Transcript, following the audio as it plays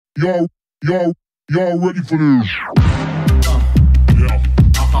Y'all, y'all ready for this?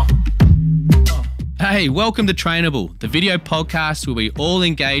 Hey, welcome to Trainable, the video podcast where we all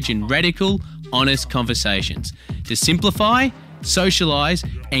engage in radical, honest conversations to simplify, socialise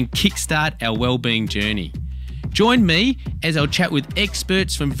and kickstart our wellbeing journey. Join me as I'll chat with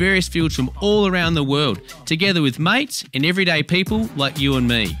experts from various fields from all around the world, together with mates and everyday people like you and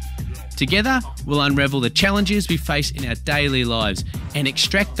me. Together, we'll unravel the challenges we face in our daily lives and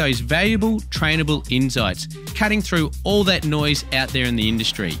extract those valuable, trainable insights, cutting through all that noise out there in the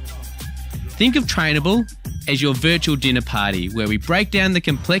industry. Think of Trainable as your virtual dinner party where we break down the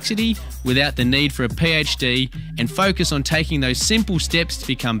complexity without the need for a PhD and focus on taking those simple steps to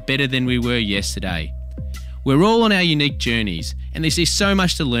become better than we were yesterday. We're all on our unique journeys and there's just so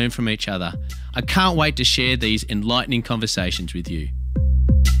much to learn from each other. I can't wait to share these enlightening conversations with you.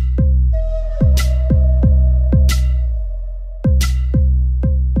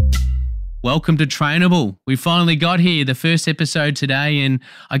 Welcome to Trainable. We finally got here, the first episode today, and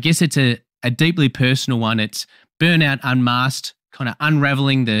I guess it's a deeply personal one. It's Burnout Unmasked, kind of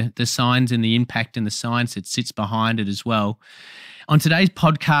unraveling the signs and the impact and the science that sits behind it as well. On today's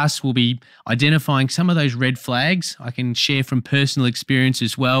podcast, we'll be identifying some of those red flags I can share from personal experience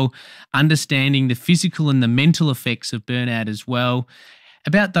as well, understanding the physical and the mental effects of burnout as well,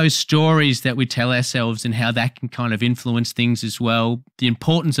 about those stories that we tell ourselves and how that can kind of influence things as well, the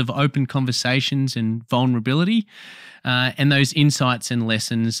importance of open conversations and vulnerability, and those insights and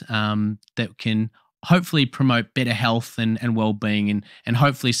lessons that can hopefully promote better health and well-being, and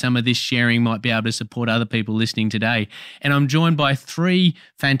hopefully some of this sharing might be able to support other people listening today. And I'm joined by three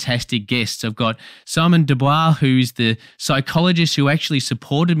fantastic guests. I've got Reine DuBois, who's the psychologist who actually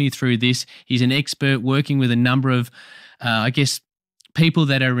supported me through this. He's an expert working with a number of, people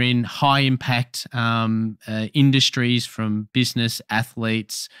that are in high impact industries, from business,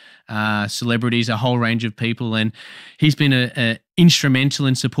 athletes, celebrities, a whole range of people. And he's been instrumental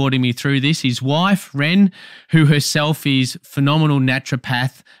in supporting me through this. His wife, Reine, who herself is phenomenal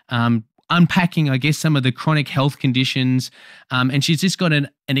naturopath, unpacking, I guess, some of the chronic health conditions. And she's just got an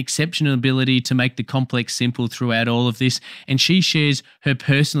exceptional ability to make the complex simple throughout all of this. And she shares her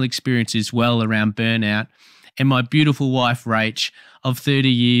personal experience as well around burnout. And my beautiful wife, Rach, of 30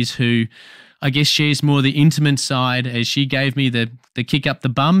 years, who I guess shares more the intimate side, as she gave me the kick up the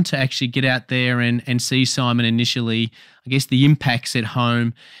bum to actually get out there and see Simon initially, I guess the impacts at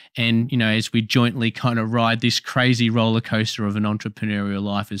home, and, you know, as we jointly kind of ride this crazy roller coaster of an entrepreneurial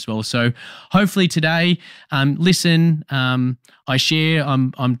life as well. So hopefully today, listen, I share,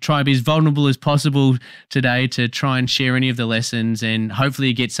 I'm trying to be as vulnerable as possible today to try and share any of the lessons, and hopefully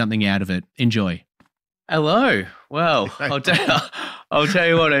you get something out of it. Enjoy. Hello. Well, I'll tell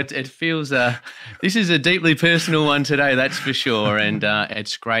you what, it feels, this is a deeply personal one today, that's for sure. And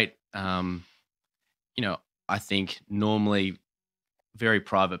it's great. I think normally very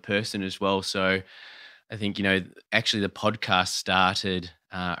private person as well. So I think, actually the podcast started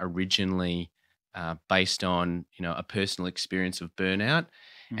originally based on, a personal experience of burnout.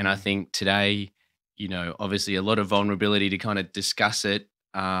 Mm-hmm. And I think today, obviously a lot of vulnerability to kind of discuss it.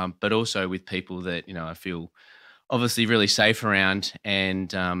 But also with people that, I feel obviously really safe around,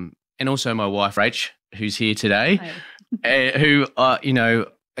 and also my wife, Rach, who's here today, who,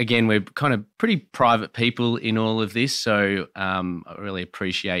 again, we're kind of pretty private people in all of this. So I really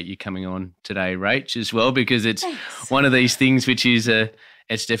appreciate you coming on today, Rach, as well, because it's one of these things which is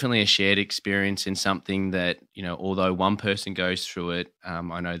it's definitely a shared experience, and something that, although one person goes through it,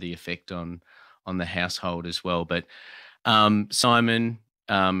 I know the effect on the household as well. But Simon,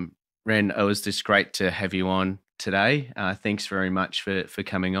 Reine, it was just great to have you on today. Thanks very much for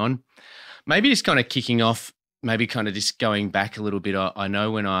coming on. Maybe just kind of kicking off, maybe kind of just going back a little bit. I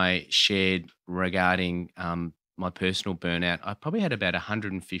know when I shared regarding my personal burnout, I probably had about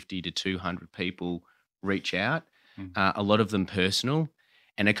 150 to 200 people reach out, a lot of them personal,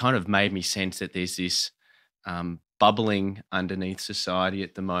 and it kind of made me sense that there's this bubbling underneath society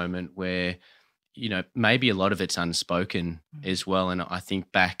at the moment where, maybe a lot of it's unspoken as well. And I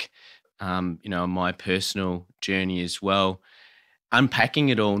think back, my personal journey as well, unpacking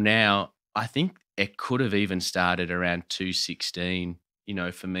it all now, I think it could have even started around 2016,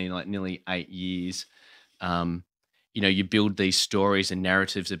 for me, like nearly 8 years. You build these stories and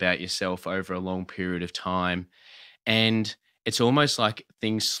narratives about yourself over a long period of time, and it's almost like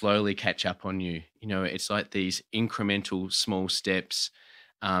things slowly catch up on you. It's like these incremental small steps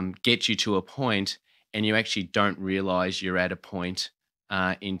get you to a point, and you actually don't realize you're at a point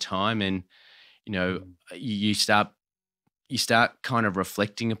in time. And, you start kind of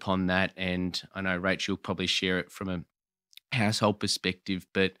reflecting upon that. And I know, Rachel, you'll probably share it from household perspective,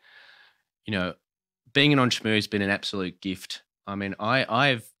 but being an entrepreneur has been an absolute gift. I mean,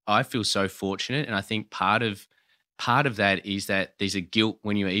 I feel so fortunate, and I think part of that is that there's a guilt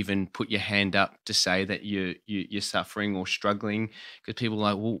when you even put your hand up to say that you're suffering or struggling, because people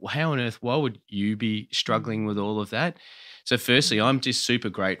are like, well, how on earth, why would you be struggling with all of that? So firstly, I'm just super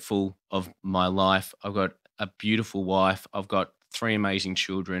grateful of my life. I've got a beautiful wife. I've got 3 amazing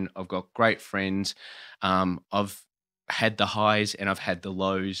children. I've got great friends. I've had the highs and I've had the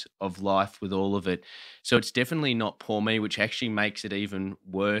lows of life with all of it. So it's definitely not poor me, which actually makes it even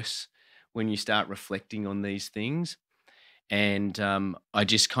worse when you start reflecting on these things. And I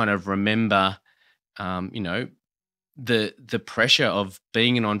just kind of remember, the pressure of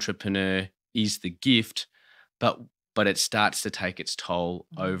being an entrepreneur is the gift, but it starts to take its toll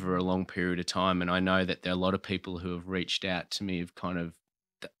over a long period of time. And I know that there are a lot of people who have reached out to me have kind of,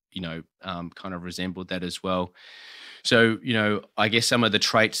 kind of resembled that as well. So, I guess some of the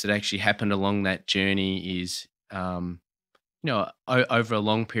traits that actually happened along that journey is, over a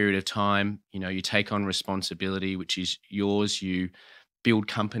long period of time, you take on responsibility, which is yours. You build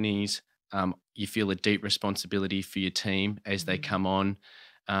companies. You feel a deep responsibility for your team as they come on.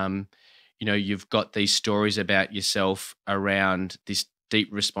 You've got these stories about yourself around this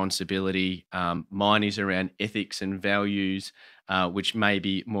deep responsibility. Mine is around ethics and values, which may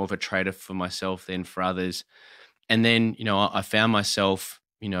be more of a trait for myself than for others. And then, I found myself,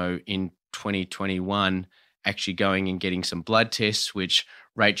 in 2021, actually going and getting some blood tests, which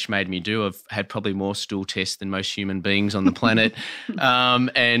Rach made me do. I've had probably more stool tests than most human beings on the planet,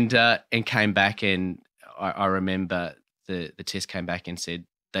 and came back, and I remember the test came back and said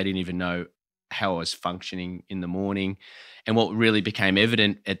they didn't even know how I was functioning in the morning. And what really became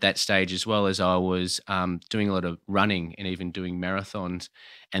evident at that stage as well, as I was doing a lot of running and even doing marathons,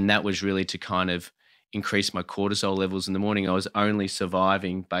 and that was really to kind of increase my cortisol levels in the morning. I was only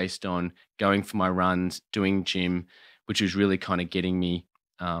surviving based on going for my runs, doing gym, which was really kind of getting me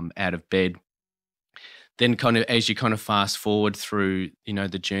out of bed. Then kind of as you kind of fast forward through,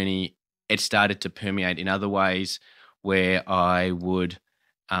 the journey, it started to permeate in other ways where I would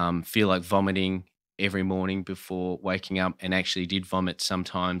feel like vomiting every morning before waking up, and actually did vomit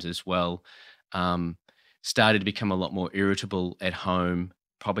sometimes as well. Started to become a lot more irritable at home,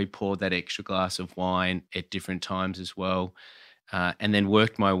 probably poured that extra glass of wine at different times as well, and then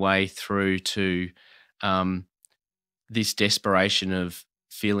worked my way through to this desperation of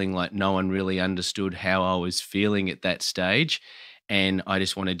feeling like no one really understood how I was feeling at that stage, and I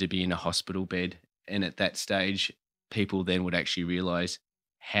just wanted to be in a hospital bed. And at that stage, people then would actually realize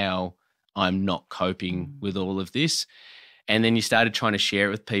how I'm not coping with all of this. And then you started trying to share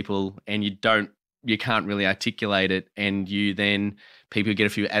it with people, and you can't really articulate it. And people get a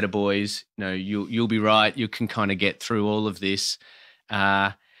few attaboys, you'll be right. You can kind of get through all of this.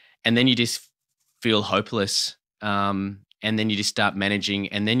 And then you just feel hopeless. And then you just start managing.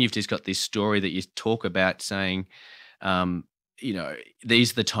 And then you've just got this story that you talk about saying,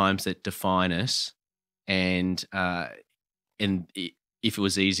 these are the times that define us. And if it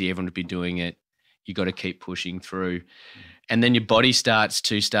was easy, everyone would be doing it. You got to keep pushing through. And then your body starts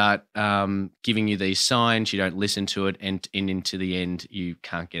giving you these signs. You don't listen to it, and into the end, you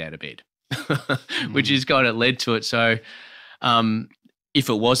can't get out of bed, which has kind of led to it. So, if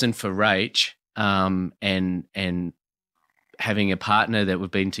it wasn't for Rach, and having a partner that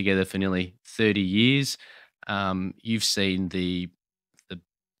we've been together for nearly 30 years, you've seen the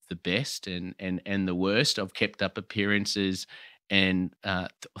best and the worst. I've kept up appearances and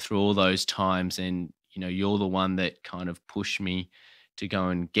through all those times, and you're the one that kind of pushed me to go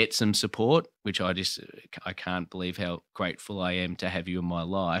and get some support, which I can't believe how grateful I am to have you in my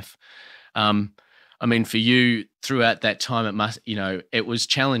life. I mean, for you throughout that time, it was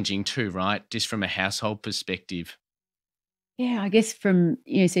challenging too, right? Just from a household perspective. Yeah, I guess from,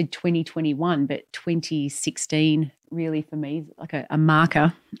 you said 2021, but 2016 really for me, like a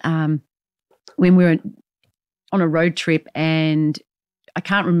marker, when we were on a road trip, and I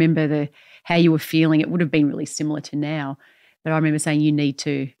can't remember how you were feeling. It would have been really similar to now, but I remember saying you need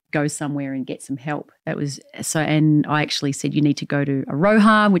to go somewhere and get some help. That was so, and I actually said you need to go to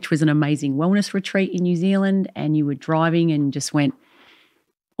Aroha, which was an amazing wellness retreat in New Zealand, and you were driving and just went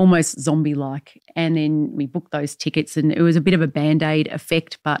almost zombie-like. And then we booked those tickets, and it was a bit of a Band-Aid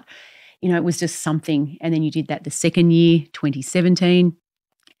effect, but it was just something. And then you did that the second year, 2017,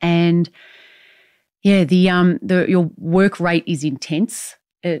 and yeah, your work rate is intense,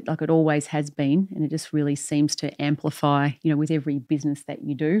 like it always has been, and it just really seems to amplify, with every business that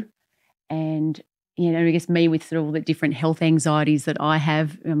you do. And I guess me with all the different health anxieties that I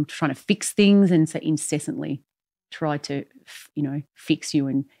have, I'm trying to fix things, and so incessantly try to, fix you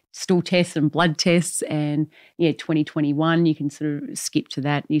and stool tests and blood tests. And 2021, you can sort of skip to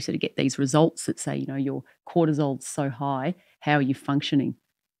that. You sort of get these results that say, your cortisol's so high, how are you functioning?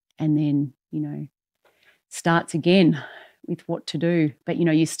 And then, starts again with what to do. But,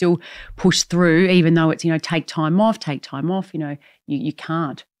 you still push through, even though it's, take time off, you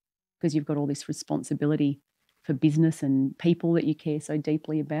can't, because you've got all this responsibility for business and people that you care so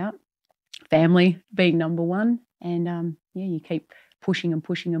deeply about, family being number one. And, you keep pushing and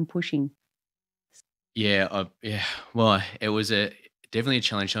pushing and pushing. Yeah. Well, it was definitely a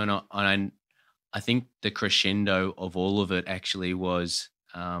challenge. And I think the crescendo of all of it actually was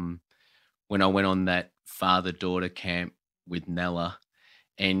when I went on that father-daughter camp with Nella,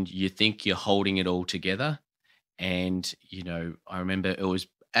 and you think you're holding it all together. And, I remember it was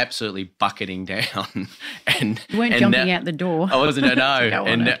absolutely bucketing down. And you weren't jumping out the door. I wasn't, I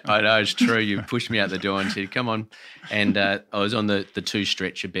know. I know, it's true. You pushed me out the door and said, come on. And I was on the two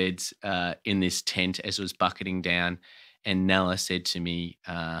stretcher beds in this tent as it was bucketing down. And Nella said to me,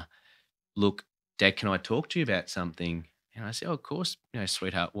 look, Dad, can I talk to you about something? And I said, oh, of course,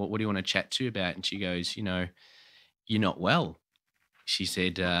 sweetheart, what do you want to chat to you about? And she goes, you're not well. She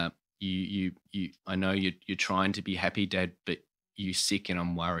said, you I know you're trying to be happy, Dad, but you're sick and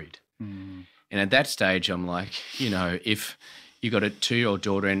I'm worried. And at that stage, I'm like, if you got a 2-year-old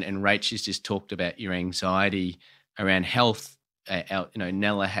daughter and Rachel's just talked about your anxiety around health,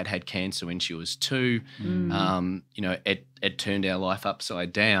 Nella had cancer when she was 2. It turned our life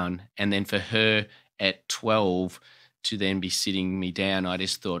upside down. And then for her at 12 to then be sitting me down, I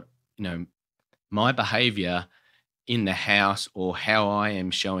just thought, my behavior in the house or how I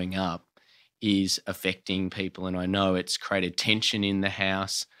am showing up is affecting people. And I know it's created tension in the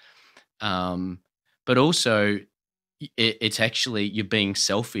house. But also it's actually, you're being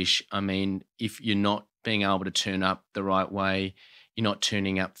selfish. I mean, if you're not being able to turn up the right way, you're not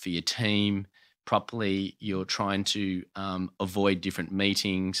turning up for your team properly, you're trying to avoid different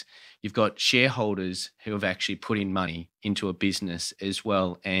meetings. You've got shareholders who have actually put in money into a business as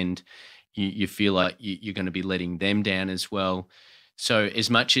well, and you feel like you're going to be letting them down as well. So as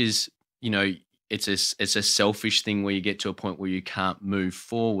much as, it's a selfish thing where you get to a point where you can't move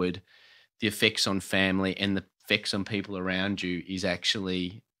forward, the effects on family and the effects on people around you is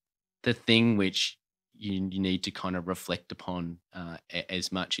actually the thing which you need to kind of reflect upon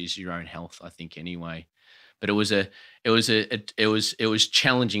as much as your own health, I think, anyway. But it was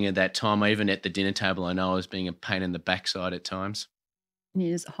challenging at that time. Even at the dinner table, I know I was being a pain in the backside at times.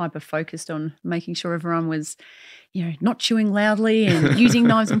 He was hyper focused on making sure everyone was, not chewing loudly and using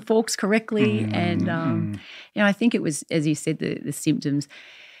knives and forks correctly. And, I think it was, as you said, the symptoms,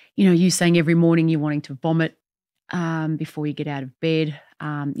 you saying every morning you're wanting to vomit before you get out of bed,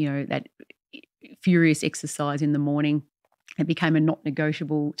 that furious exercise in the morning. It became a not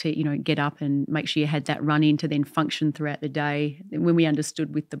negotiable to, get up and make sure you had that run in to then function throughout the day. And when we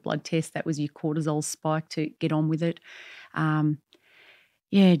understood with the blood test, that was your cortisol spike to get on with it.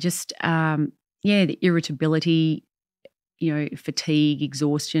 The irritability, fatigue,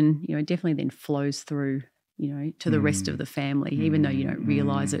 exhaustion, definitely then flows through, to the rest of the family, even though you don't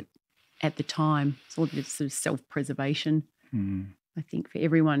realise it at the time. It's all a bit of sort of self-preservation, I think, for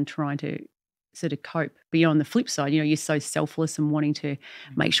everyone trying to sort of cope. But on the flip side, you're so selfless and wanting to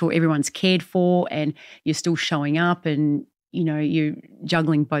make sure everyone's cared for and you're still showing up and, you're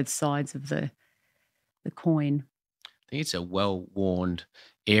juggling both sides of the coin. I think it's a well-worn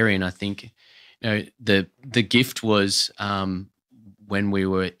area, and I think the gift was when we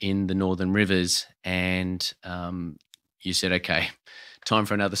were in the Northern Rivers, and you said, "Okay, time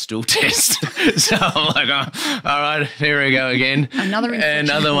for another stool test." So I'm like, "Oh, all right, here we go again, another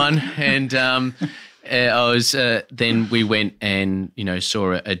one." And I was then we went and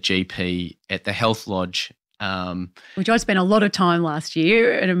saw a GP at the Health Lodge. Which I spent a lot of time last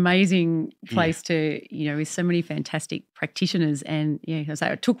year, an amazing place to, with so many fantastic practitioners. And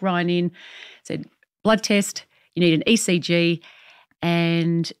I took Ryan in, said, blood test, you need an ECG.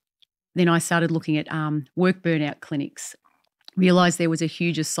 And then I started looking at work burnout clinics, realised there was a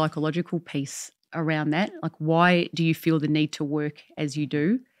huge psychological piece around that. Like, why do you feel the need to work as you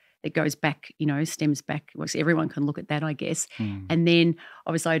do? It goes back, stems back. Well, everyone can look at that, I guess. And then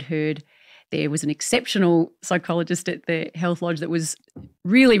obviously I'd heard there was an exceptional psychologist at the Health Lodge that was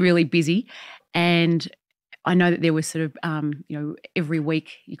really, really busy. And I know that there was sort of, every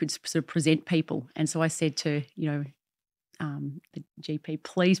week you could sort of present people. And so I said to, the GP,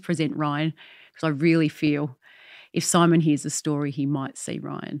 please present Ryan, because I really feel if Simon hears the story, he might see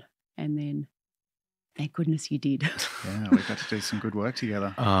Ryan. And then Thank goodness you did. Yeah, we got to do some good work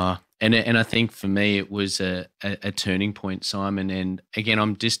together. And I think for me it was a turning point, Simon. And again,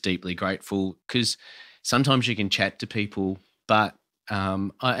 I'm just deeply grateful because sometimes you can chat to people, but I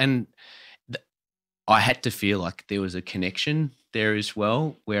had to feel like there was a connection there as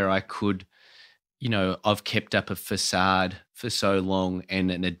well, where I could, I've kept up a facade for so long and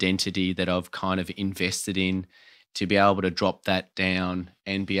an identity that I've kind of invested in, to be able to drop that down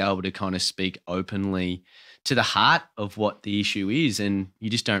and be able to kind of speak openly to the heart of what the issue is. And you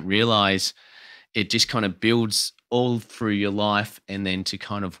just don't realize it just kind of builds all through your life, and then to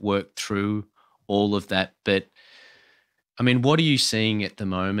kind of work through all of that. But I mean, what are you seeing at the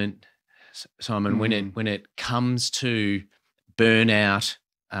moment, Simon, when it comes to burnout,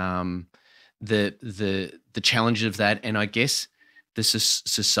 the challenge of that, and I guess the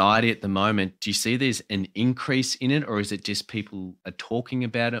society at the moment? Do you see there's an increase in it, or is it just people are talking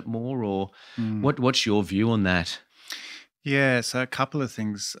about it more, or what's your view on that? Yeah, so a couple of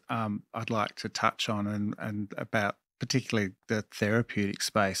things I'd like to touch on, and about particularly the therapeutic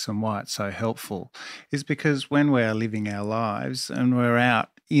space and why it's so helpful, is because when we're living our lives and we're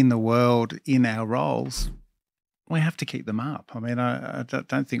out in the world in our roles, we have to keep them up. I mean, I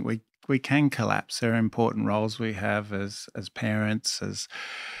don't think we can collapse. There are important roles we have as parents, as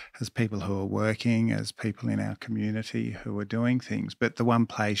people who are working, as people in our community who are doing things. But the one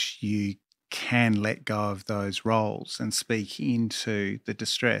place you can let go of those roles and speak into the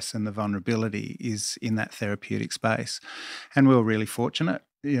distress and the vulnerability is in that therapeutic space. And we were really fortunate.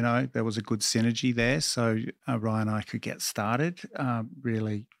 There was a good synergy there. So Ryan and I could get started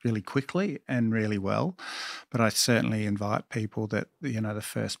really, really quickly and really well. But I certainly invite people that, the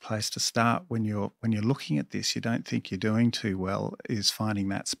first place to start when you're looking at this, you don't think you're doing too well, is finding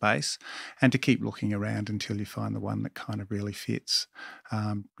that space, and to keep looking around until you find the one that kind of really fits.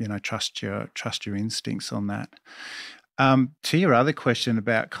 Trust your instincts on that. To your other question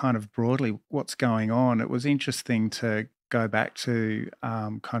about kind of broadly what's going on, it was interesting to go back to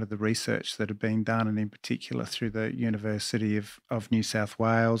kind of the research that had been done, and in particular through the University of New South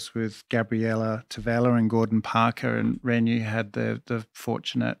Wales with Gabriella Tavella and Gordon Parker. And Ren, you had the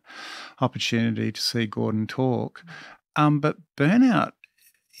fortunate opportunity to see Gordon talk. But burnout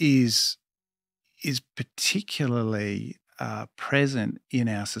is particularly present in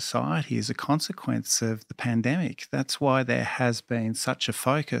our society as a consequence of the pandemic. That's why there has been such a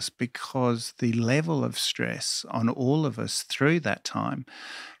focus, because the level of stress on all of us through that time,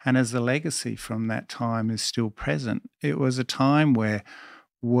 and as the legacy from that time is still present, it was a time where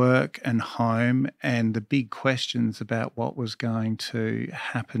work and home and the big questions about what was going to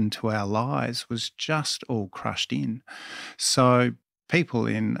happen to our lives was just all crushed in. So people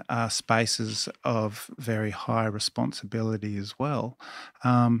in spaces of very high responsibility as well,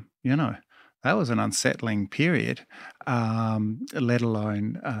 that was an unsettling period, let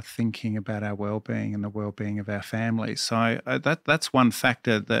alone thinking about our well-being and the well-being of our families. So that's one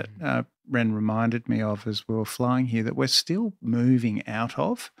factor that Ren reminded me of as we were flying here, that we're still moving out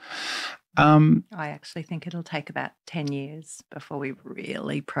of. I actually think it'll take about 10 years before we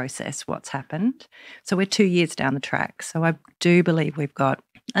really process what's happened. So we're 2 years down the track. So I do believe we've got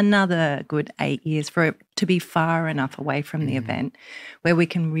another good 8 years for it to be far enough away from the event where we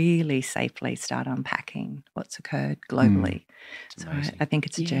can really safely start unpacking what's occurred globally. So I think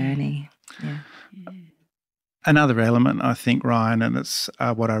it's a journey. Yeah. Another element, I think, Ryan, and it's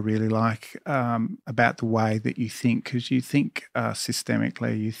what I really like about the way that you think, because you think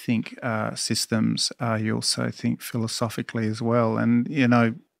systemically, you think systems, you also think philosophically as well. And,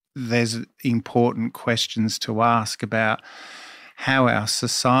 there's important questions to ask about how our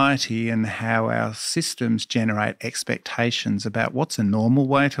society and how our systems generate expectations about what's a normal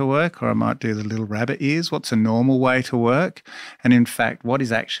way to work, or I might do the little rabbit ears, what's a normal way to work, and in fact, what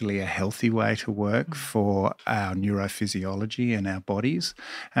is actually a healthy way to work for our neurophysiology and our bodies,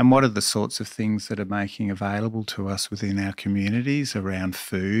 and what are the sorts of things that are making available to us within our communities around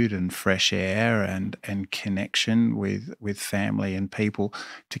food and fresh air and connection with family and people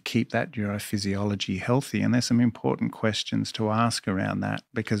to keep that neurophysiology healthy. And there's some important questions to ask around that,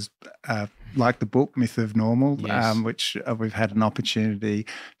 because like the book Myth of Normal, which we've had an opportunity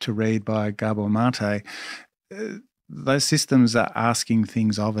to read by Gabor Mate, those systems are asking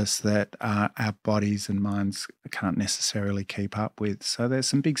things of us that our bodies and minds can't necessarily keep up with. So there's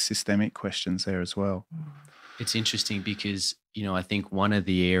some big systemic questions there as well. It's interesting because, I think one of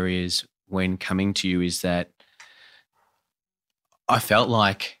the areas when coming to you is that I felt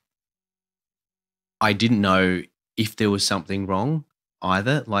like I didn't know if there was something wrong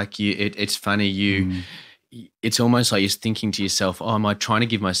either. Like it's funny, it's almost like you're thinking to yourself, oh, am I trying to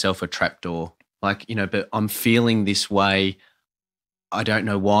give myself a trapdoor? like, but I'm feeling this way. I don't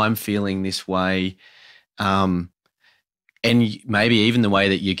know why I'm feeling this way. And maybe even the way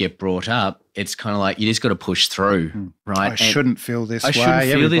that you get brought up, it's kind of like you just got to push through, right? I shouldn't feel this way. I shouldn't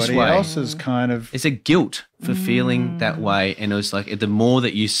feel this way. Everybody else is kind of... It's a guilt for feeling that way. And it was like the more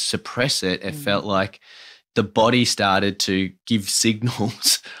that you suppress it, it felt like the body started to give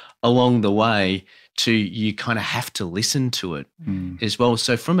signals along the way to you kind of have to listen to it as well.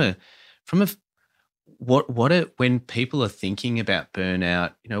 So when people are thinking about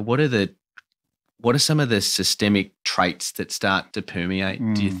burnout, what are some of the systemic traits that start to permeate,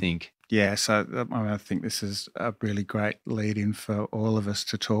 do you think? Yeah, so I think this is a really great lead-in for all of us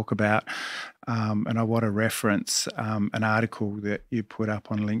to talk about. And I want to reference an article that you put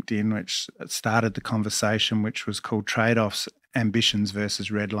up on LinkedIn, which started the conversation, which was called Trade-Offs, Ambitions versus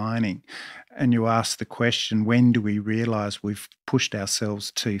Redlining. And you asked the question, when do we realise we've pushed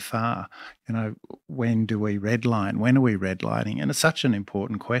ourselves too far? When do we redline? When are we redlining? And it's such an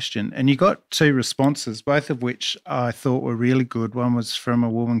important question. And you got two responses, both of which I thought were really good. One was from a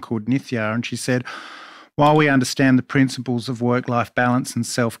woman called Nithya, and she said, while we understand the principles of work-life balance and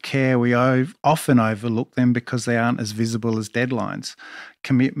self-care, we often overlook them because they aren't as visible as deadlines,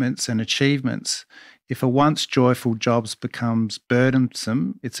 commitments and achievements. If a once joyful job becomes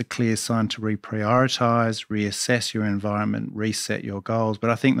burdensome, it's a clear sign to reprioritise, reassess your environment, reset your goals. But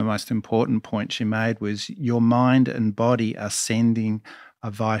I think the most important point she made was your mind and body are sending a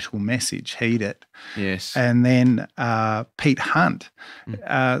vital message. Heed it. Yes. And then Pete Hunt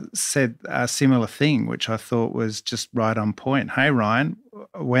said a similar thing, which I thought was just right on point. Hey, Ryan,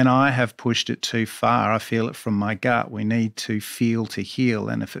 when I have pushed it too far, I feel it from my gut. We need to feel to heal.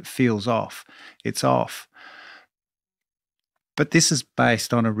 And if it feels off, it's off. But this is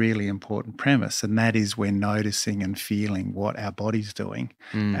based on a really important premise, and that is we're noticing and feeling what our body's doing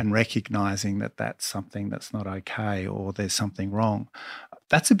and recognising that that's something that's not okay or there's something wrong.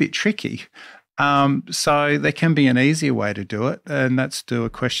 That's a bit tricky. So there can be an easier way to do it, and that's do a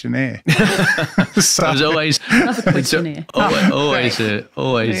questionnaire. So, there's always Another questionnaire.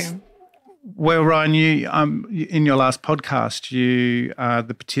 Always. Well, Ryan, you in your last podcast,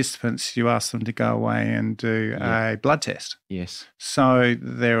 the participants, you asked them to go away and do a blood test. Yes. So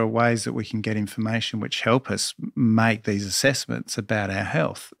there are ways that we can get information which help us make these assessments about our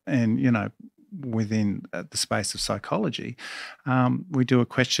health. And, within the space of psychology, we do a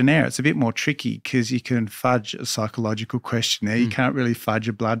questionnaire. It's a bit more tricky because you can fudge a psychological questionnaire. You can't really fudge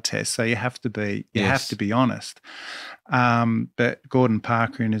a blood test. So you have to be honest. But Gordon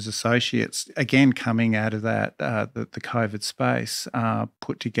Parker and his associates, again, coming out of that, the COVID space,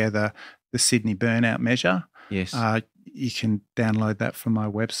 put together the Sydney Burnout Measure. Yes. You can download that from my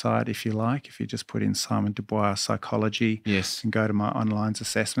website if you like. If you just put in Simon DuBois Psychology, yes, and go to my online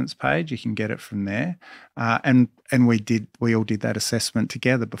assessments page, you can get it from there. And we all did that assessment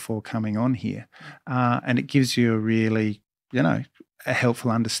together before coming on here, and it gives you a really, a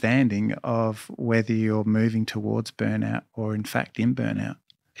helpful understanding of whether you're moving towards burnout or in fact in burnout.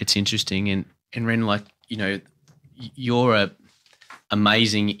 It's interesting, and Ren, you're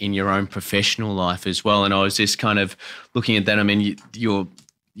amazing in your own professional life as well. And I was just kind of looking at that. I mean,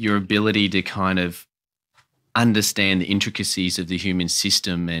 your ability to kind of understand the intricacies of the human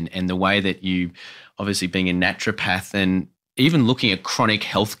system and the way that you, obviously being a naturopath and even looking at chronic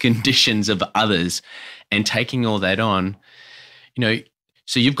health conditions of others and taking all that on,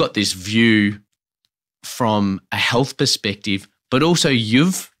 so you've got this view from a health perspective, but also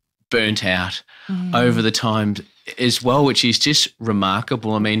you've burnt out over the time as well, which is just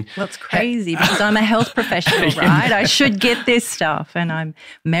remarkable. I mean, well, it's crazy because I'm a health professional, right? I should get this stuff, and I'm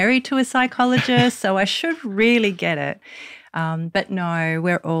married to a psychologist, so I should really get it. But no,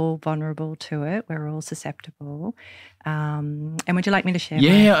 we're all vulnerable to it. We're all susceptible. And would you like me to share?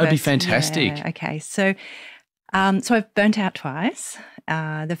 Yeah, it'd be fantastic. Yeah, okay, so I've burnt out twice.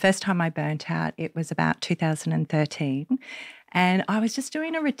 The first time I burnt out, it was about 2013. And I was just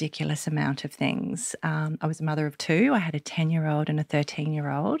doing a ridiculous amount of things. I was a mother of two. I had a 10-year-old and a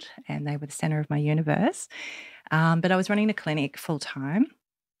 13-year-old, and they were the centre of my universe. But I was running a clinic full-time.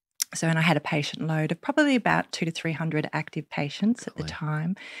 And I had a patient load of probably about 200 to 300 active patients at the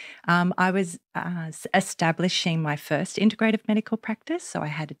time. I was establishing my first integrative medical practice. So I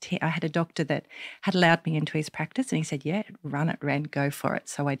had a doctor that had allowed me into his practice, and he said, yeah, run it, Ren, go for it.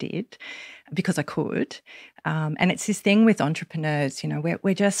 So I did because I could. And it's this thing with entrepreneurs,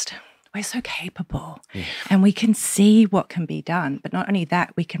 we're so capable and we can see what can be done. But not only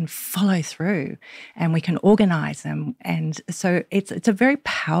that, we can follow through and we can organise them. And so it's a very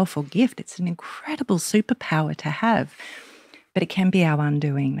powerful gift. It's an incredible superpower to have, but it can be our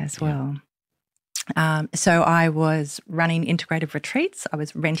undoing as well. So I was running integrative retreats. I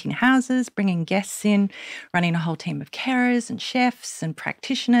was renting houses, bringing guests in, running a whole team of carers and chefs and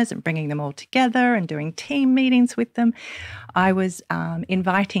practitioners and bringing them all together and doing team meetings with them. I was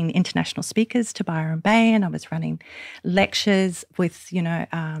inviting international speakers to Byron Bay, and I was running lectures with,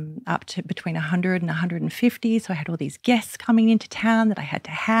 up to between 100 and 150. So I had all these guests coming into town that I had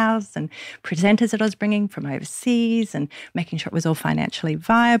to house, and presenters that I was bringing from overseas, and making sure it was all financially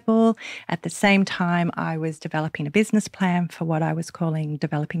viable. At the same time, I was developing a business plan for what I was calling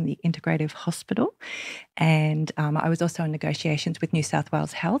developing the integrative hospital. And I was also in negotiations with New South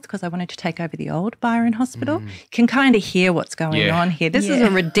Wales Health because I wanted to take over the old Byron Hospital. You can kind of hear what's going on here. This is a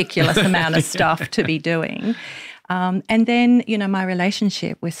ridiculous amount of stuff to be doing. And then, my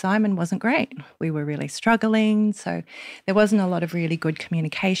relationship with Simon wasn't great. We were really struggling. So there wasn't a lot of really good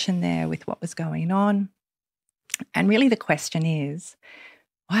communication there with what was going on. And really the question is,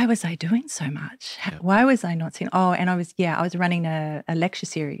 why was I doing so much? Why was I not seeing? Oh, and I was running a lecture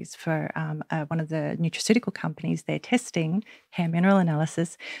series for one of the nutraceutical companies. They're testing hair mineral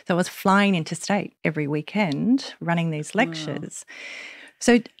analysis. So I was flying interstate every weekend running these lectures. Wow.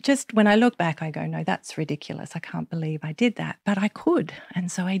 So just when I look back, I go, no, that's ridiculous. I can't believe I did that. But I could. And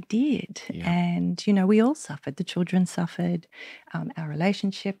so I did. Yeah. And, we all suffered. The children suffered. Our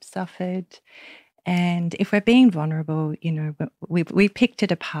relationship suffered. And if we're being vulnerable, we picked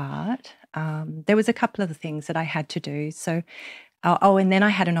it apart. There was a couple of things that I had to do. So, and then I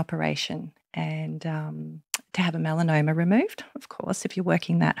had an operation, and to have a melanoma removed. Of course, if you're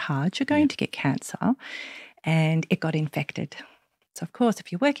working that hard, you're going to get cancer, and it got infected. So, of course,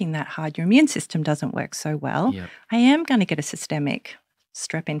 if you're working that hard, your immune system doesn't work so well. Yep. I am going to get a systemic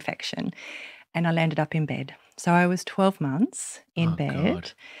strep infection, and I landed up in bed. So I was 12 months in bed.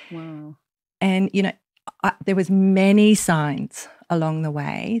 God. Wow. And, there was many signs along the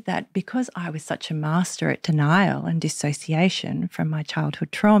way that because I was such a master at denial and dissociation from my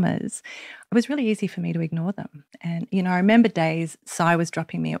childhood traumas, it was really easy for me to ignore them. And, I remember days Si was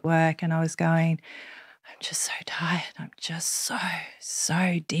dropping me at work and I was going, I'm just so tired. I'm just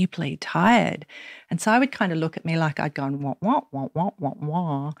so deeply tired. And so I would kind of look at me like I'd gone, wah, wah, wah, wah, wah,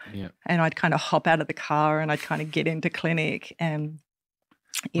 wah. Yeah. And I'd kind of hop out of the car and I'd kind of get into clinic, and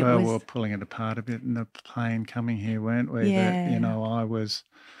we were pulling it apart a bit in the plane coming here, weren't we? Yeah. That,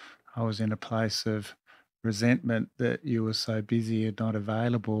 I was in a place of resentment that you were so busy and not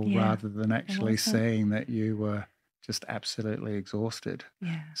available, rather than actually seeing that you were just absolutely exhausted.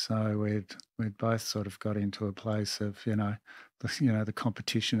 Yeah. So we'd both sort of got into a place of, the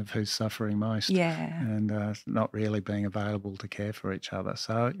competition of who's suffering most. Yeah. And not really being available to care for each other.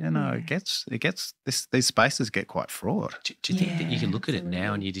 So, these spaces get quite fraught. Do you think that you can look at it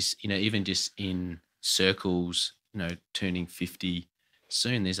now and you just, even just in circles, turning 50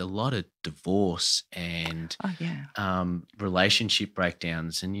 soon, there's a lot of divorce and relationship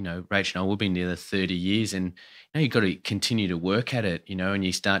breakdowns. And, Rachel and I, we've been together 30 years, and you've got to continue to work at it, and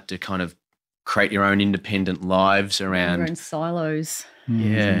you start to kind of create your own independent lives around your own silos.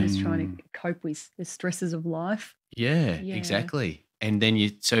 Yeah. Just trying to cope with the stresses of life. Yeah, exactly. And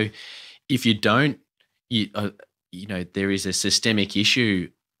then so if you don't, there is a systemic issue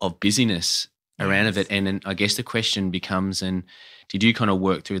of busyness around of it. And then I guess the question becomes, and did you kind of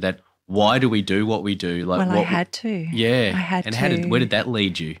work through that? Why do we do what we do? I had to. Yeah. I had to. Where did that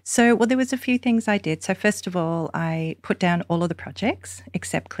lead you? So, there was a few things I did. So first of all, I put down all of the projects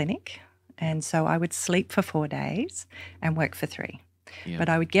except clinic. And so I would sleep for 4 days and work for 3. Yeah. But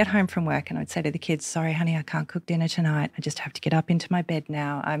I would get home from work and I'd say to the kids, sorry, honey, I can't cook dinner tonight. I just have to get up into my bed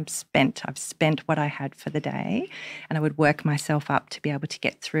now. I've spent what I had for the day. And I would work myself up to be able to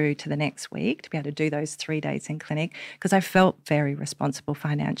get through to the next week, to be able to do those 3 days in clinic, because I felt very responsible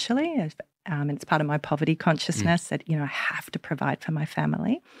financially. And it's part of my poverty consciousness that, I have to provide for my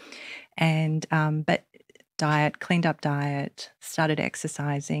family. And, but cleaned up diet, started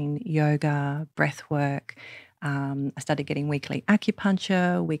exercising, yoga, breath work. I started getting weekly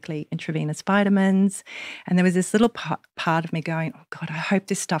acupuncture, weekly intravenous vitamins. And there was this little part of me going, oh, God, I hope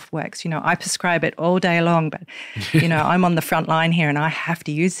this stuff works. I prescribe it all day long, but, I'm on the front line here and I have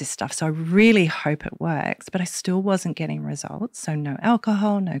to use this stuff. So I really hope it works. But I still wasn't getting results. So no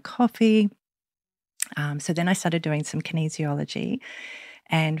alcohol, no coffee. So then I started doing some kinesiology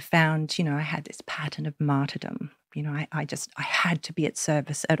and found, I had this pattern of martyrdom. I had to be at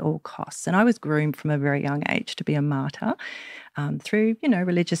service at all costs. And I was groomed from a very young age to be a martyr through,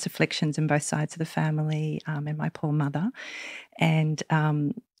 religious afflictions in both sides of the family and my poor mother. And,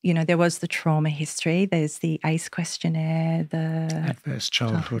 there was the trauma history. There's the ACE questionnaire, the adverse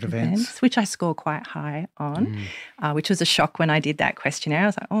childhood events, which I score quite high on, which was a shock when I did that questionnaire. I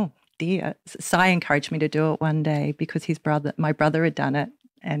was like, oh, idea. Sai encouraged me to do it one day because my brother had done it.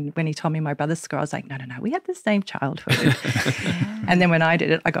 And when he told me my brother's score, I was like, no, we had the same childhood. And then when I did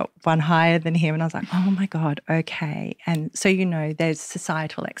it, I got one higher than him. And I was like, oh, my God, okay. And so, there's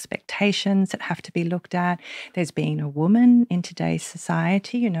societal expectations that have to be looked at. There's being a woman in today's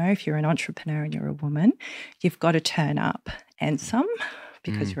society. If you're an entrepreneur and you're a woman, you've got to turn up and some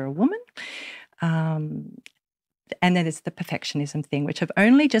because you're a woman. And then there's the perfectionism thing, which I've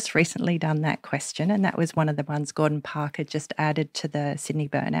only just recently done that question. And that was one of the ones Gordon Parker just added to the Sydney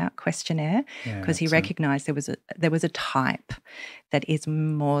Burnout questionnaire because he recognised there was a type that is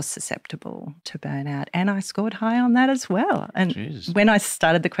more susceptible to burnout. And I scored high on that as well. And when I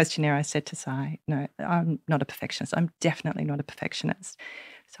started the questionnaire, I said to Sai, no, I'm not a perfectionist. I'm definitely not a perfectionist.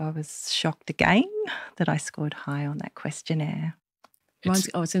 So I was shocked again that I scored high on that questionnaire. I was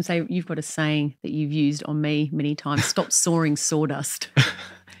going to say, you've got a saying that you've used on me many times, stop soaring sawdust.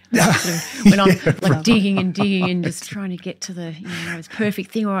 When I'm digging and just trying to get to the this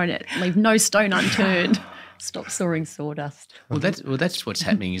perfect thing, or leave no stone unturned. Stop soaring sawdust. Well, that's what's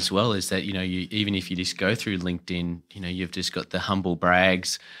happening as well, is that, you even if you just go through LinkedIn, you've just got the humble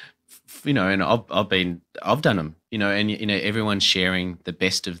brags, and I've done them, and everyone's sharing the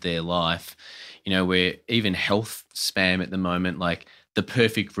best of their life, where even health spam at the moment, like the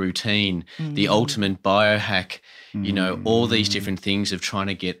perfect routine, the ultimate biohack, all these different things of trying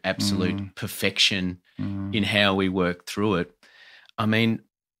to get absolute perfection in how we work through it. I mean,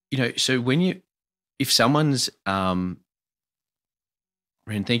 so if someone's, and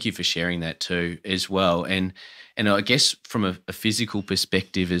thank you for sharing that too as well. And I guess from a physical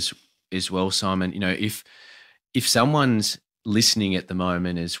perspective as well, Simon, if someone's listening at the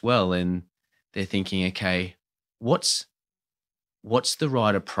moment as well and they're thinking, okay, what's the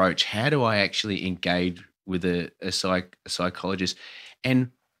right approach? How do I actually engage with a psychologist? And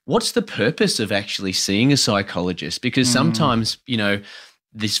what's the purpose of actually seeing a psychologist? Because sometimes,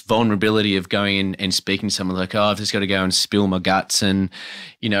 this vulnerability of going and speaking to someone like, I've just got to go and spill my guts and,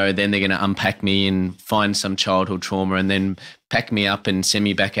 then they're going to unpack me and find some childhood trauma and then pack me up and send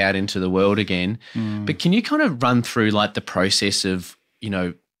me back out into the world again. But can you kind of run through like the process of,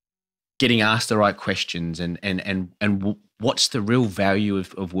 getting asked the right questions and what's the real value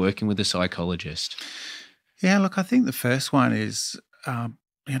of working with a psychologist? Yeah, look, I think the first one is,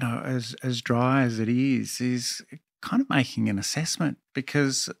 as dry as it is kind of making an assessment,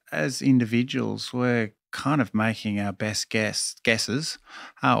 because as individuals, we're kind of making our best guesses,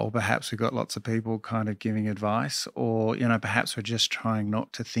 or perhaps we've got lots of people kind of giving advice, or, perhaps we're just trying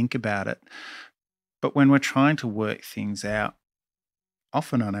not to think about it. But when we're trying to work things out,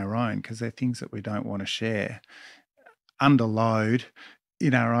 often on our own, because they're things that we don't want to share, under load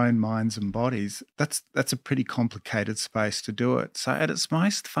in our own minds and bodies, that's a pretty complicated space to do it. So at its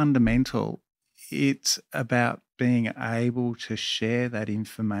most fundamental, it's about being able to share that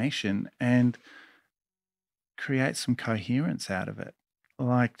information and create some coherence out of it.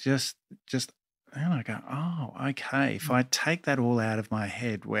 Like just and I go, oh, okay, if I take that all out of my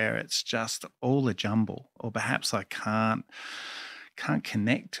head where it's just all a jumble, or perhaps I can't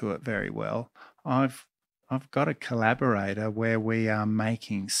connect to it very well, I've got a collaborator where we are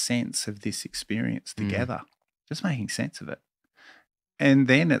making sense of this experience together, just making sense of it. And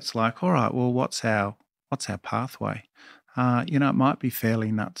then it's like, all right, well, what's our pathway? It might be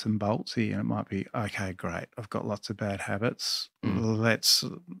fairly nuts and boltsy, and it might be, okay, great, I've got lots of bad habits. Let's,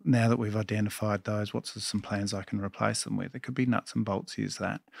 now that we've identified those, what's some plans I can replace them with? It could be nuts and boltsy as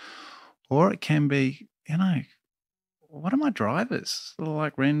that. Or it can be, what are my drivers?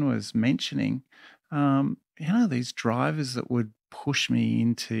 Like Ren was mentioning, these drivers that would push me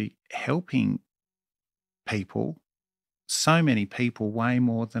into helping people, so many people, way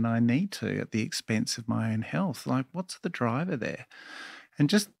more than I need to at the expense of my own health. Like, what's the driver there? And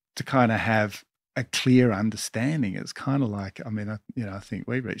just to kind of have a clear understanding, it's kind of like, I think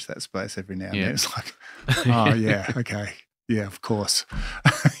we reach that space every now and then. It's like, oh, yeah, okay. Yeah, of course.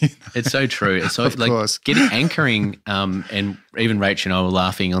 It's so true. It's so getting anchoring, and even Rachel and I were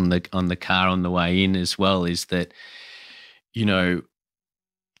laughing on the car on the way in as well, is that,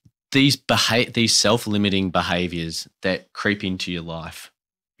 these self-limiting behaviors that creep into your life,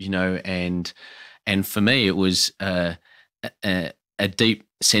 and for me it was a deep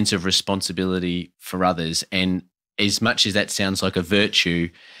sense of responsibility for others, and as much as that sounds like a virtue,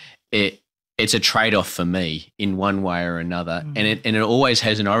 it's a trade-off for me in one way or another. And it always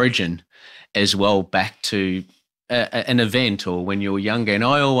has an origin as well back to an event or when you were younger. And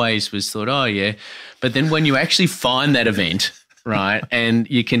I always was thought, oh, yeah. But then when you actually find that event, right, and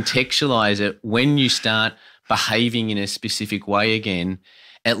you contextualize it, when you start behaving in a specific way again,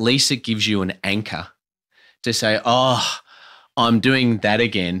 at least it gives you an anchor to say, oh, I'm doing that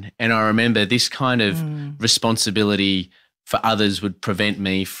again. And I remember this kind of responsibility for others would prevent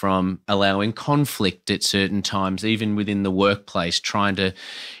me from allowing conflict at certain times, even within the workplace, trying to,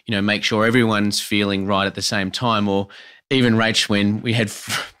 make sure everyone's feeling right at the same time. Or even, Rach, when we had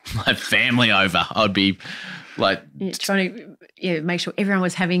my family over, I'd be like trying to make sure everyone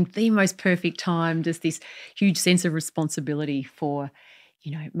was having the most perfect time, just this huge sense of responsibility for,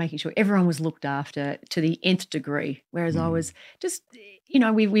 making sure everyone was looked after to the nth degree. Whereas I was just,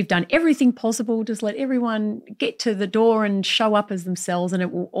 we've done everything possible, just let everyone get to the door and show up as themselves, and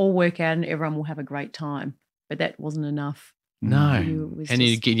it will all work out and everyone will have a great time. But that wasn't enough. No, and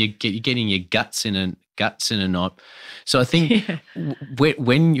you're getting your guts in a knot. So I think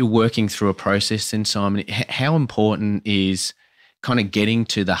when you're working through a process, then, Simon, how important is kind of getting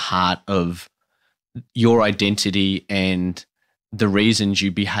to the heart of your identity and the reasons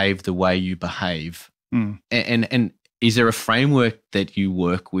you behave the way you behave, and is there a framework that you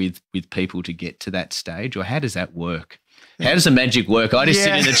work with people to get to that stage, or how does that work? How does the magic work? I just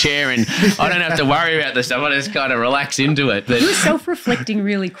sit in the chair and I don't have to worry about this stuff. I just kind of relax into it. But you were self-reflecting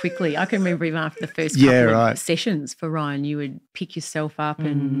really quickly. I can remember even after the first couple of sessions for Ryan, you would pick yourself up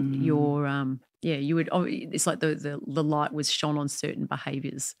and your you would. It's like the light was shone on certain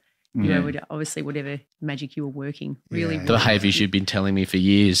behaviours. Obviously whatever magic you were working. Really, the behaviours you've been telling me for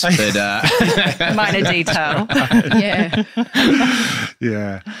years, but minor detail.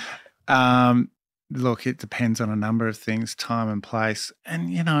 Look, it depends on a number of things, time and place,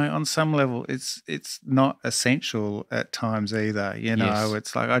 and on some level, it's not essential at times either.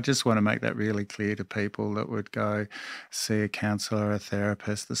 It's like I just want to make that really clear to people that would go see a counsellor, a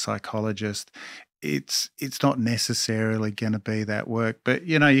therapist, the psychologist. It's not necessarily going to be that work, but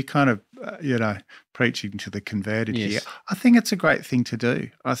you kind of preaching to the converted here. I think it's a great thing to do.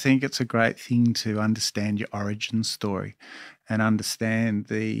 I think it's a great thing to understand your origin story and understand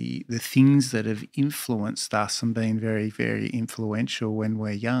the things that have influenced us and been very, very influential when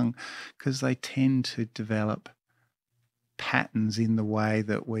we're young, because they tend to develop patterns in the way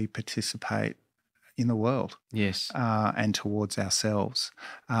that we participate in the world, and towards ourselves.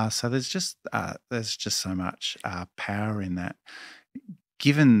 So there's just so much power in that.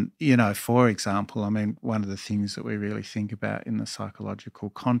 Given, for example, I mean, one of the things that we really think about in the psychological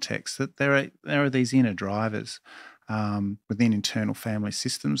context, that there are these inner drivers within internal family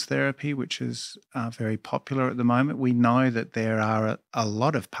systems therapy, which is very popular at the moment. We know that there are a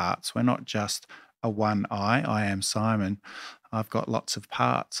lot of parts. We're not just a one I am Simon. I've got lots of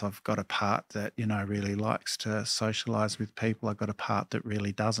parts. I've got a part that, really likes to socialise with people. I've got a part that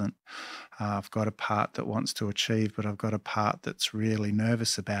really doesn't. I've got a part that wants to achieve, but I've got a part that's really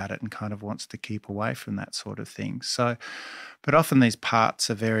nervous about it and kind of wants to keep away from that sort of thing. So, but often these parts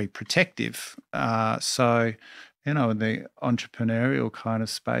are very protective. So, in the entrepreneurial kind of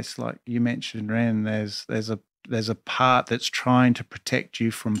space, like you mentioned, Ren, there's a part that's trying to protect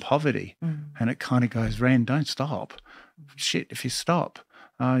you from poverty. And it kind of goes, Ren, don't stop. Shit, if you stop,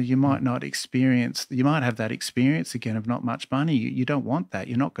 you might not experience, you might have that experience again of not much money. You don't want that.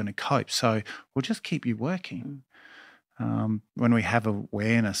 You're not going to cope. So we'll just keep you working. When we have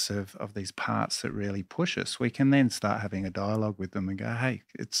awareness of these parts that really push us, we can then start having a dialogue with them and go, hey,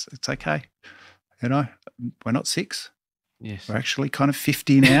 it's okay. We're not 6. Yes. We're actually kind of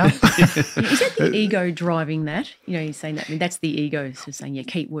 50 now. Is that the ego driving that? You're saying that. I mean, that's the ego sort of saying,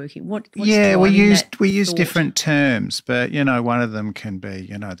 keep working. What's we use thought? different terms, but one of them can be,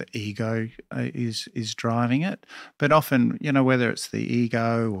 the ego is driving it. But often, whether it's the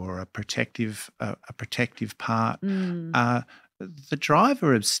ego or a protective part, the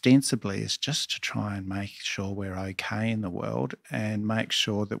driver ostensibly is just to try and make sure we're okay in the world and make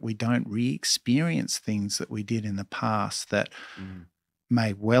sure that we don't re-experience things that we did in the past that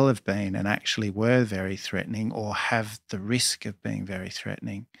may well have been and actually were very threatening or have the risk of being very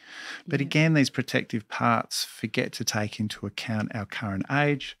threatening. But again, these protective parts forget to take into account our current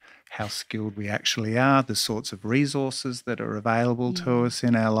age, how skilled we actually are, the sorts of resources that are available to us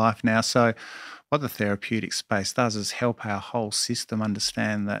in our life now. So what the therapeutic space does is help our whole system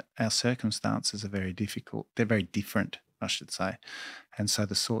understand that our circumstances are very difficult. They're very different, I should say. And so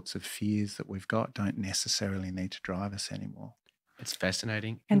the sorts of fears that we've got don't necessarily need to drive us anymore. It's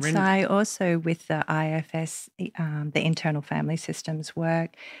fascinating. And so I also, with the IFS, the internal family systems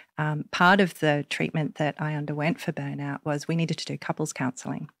work, part of the treatment that I underwent for burnout was we needed to do couples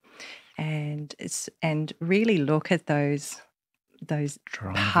counselling and really look at those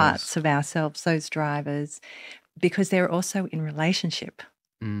parts of ourselves, those drivers, because they're also in relationship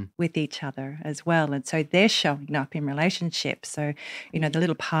with each other as well. And so they're showing up in relationships. So, you know, the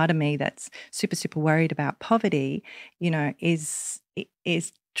little part of me that's super, super worried about poverty, you know, is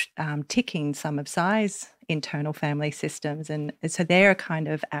ticking some of Sai's internal family systems. And so they're kind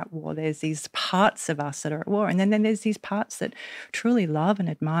of at war. There's these parts of us that are at war. And then there's these parts that truly love and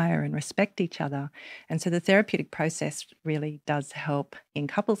admire and respect each other. And so the therapeutic process really does help in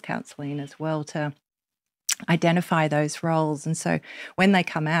couples counselling as well to identify those roles. And so when they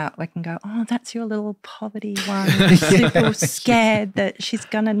come out, we can go, oh, that's your little poverty one, super scared that she's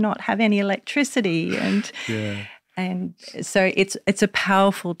going to not have any electricity. And so it's a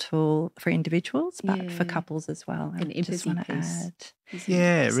powerful tool for individuals, but for couples as well. An empathy piece.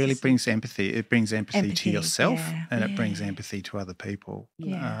 Yeah, it really brings empathy. It brings empathy to yourself and it brings empathy to other people.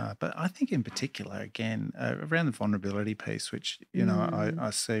 Yeah. But I think in particular, again, around the vulnerability piece, which, you know,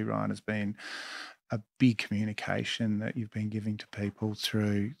 I see, Ryan, as being a big communication that you've been giving to people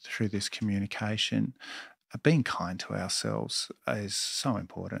through this communication. Being kind to ourselves is so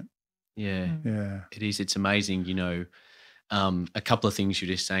important. Yeah. Yeah. It is. It's amazing, you know, a couple of things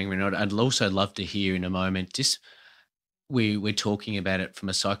you're just saying, Renaud. I'd also love to hear in a moment, just we're talking about it from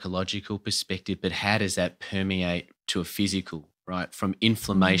a psychological perspective, but how does that permeate to a physical, right? From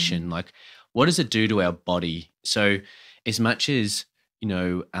inflammation, like what does it do to our body? So as much as, you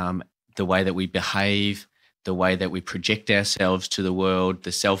know, the way that we behave, the way that we project ourselves to the world,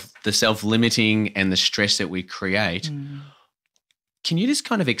 the self-limiting and the stress that we create. Can you just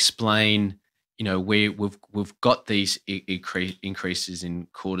kind of explain, you know, where we've got these increases in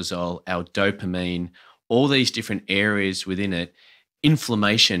cortisol, our dopamine, all these different areas within it,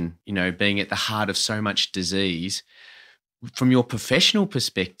 inflammation, you know, being at the heart of so much disease. From your professional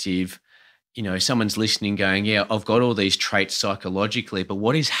perspective, you know, someone's listening going, yeah, I've got all these traits psychologically, but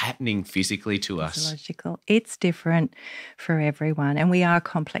what is happening physically to us? Physiological. It's different for everyone. And we are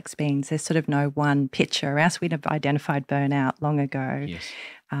complex beings. There's sort of no one picture, or else we'd have identified burnout long ago. Yes.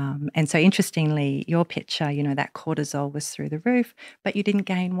 And so interestingly, your picture, you know, that cortisol was through the roof, but you didn't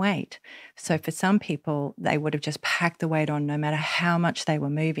gain weight. So for some people, they would have just packed the weight on no matter how much they were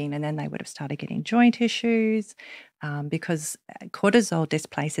moving, and then they would have started getting joint issues because cortisol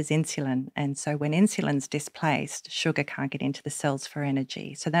displaces insulin. And so when insulin's displaced, sugar can't get into the cells for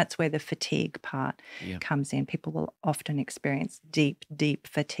energy. So that's where the fatigue part comes in. People will often experience deep, deep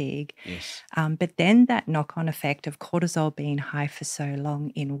fatigue. Yes. But then that knock-on effect of cortisol being high for so long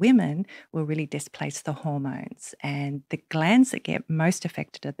in women will really displace the hormones. And the glands that get most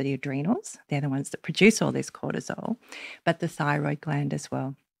affected are the adrenals. They're the ones that produce all this cortisol, but the thyroid gland as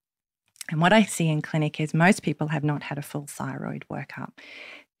well. And what I see in clinic is most people have not had a full thyroid workup.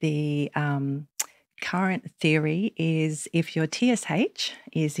 The current theory is if your TSH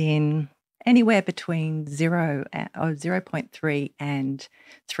is in anywhere between 0.3 and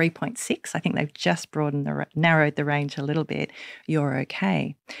 3.6, I think they've just narrowed the range a little bit, you're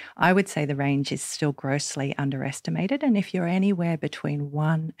okay. I would say the range is still grossly underestimated. And if you're anywhere between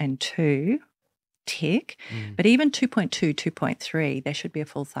 1 and 2, tick, but even 2.2, 2.3, there should be a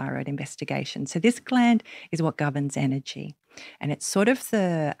full thyroid investigation. So this gland is what governs energy. And it's sort of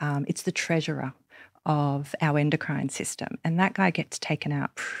it's the treasurer of our endocrine system. And that guy gets taken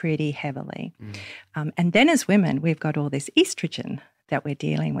out pretty heavily. And then as women, we've got all this estrogen that we're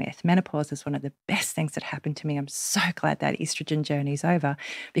dealing with. Menopause is one of the best things that happened to me. I'm so glad that estrogen journey is over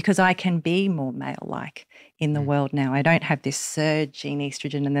because I can be more male-like in the world now. I don't have this surge in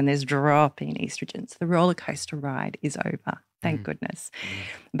estrogen and then there's drop in estrogen. So the roller coaster ride is over. Thank goodness.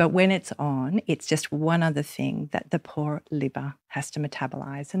 But when it's on, it's just one other thing that the poor liver has to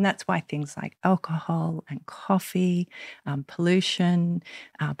metabolize. And that's why things like alcohol and coffee, pollution,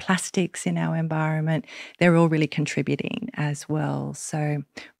 plastics in our environment, they're all really contributing as well. So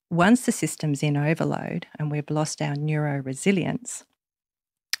once the system's in overload and we've lost our neuro-resilience,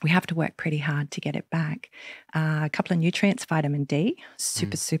 we have to work pretty hard to get it back. A couple of nutrients, vitamin D,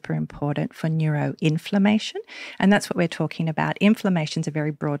 super important for neuroinflammation. And that's what we're talking about. Inflammation is a very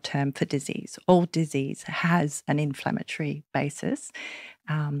broad term for disease. All disease has an inflammatory basis.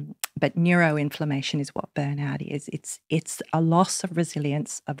 But neuroinflammation is what burnout is. It's a loss of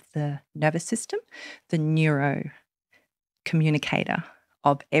resilience of the nervous system, the neuro communicator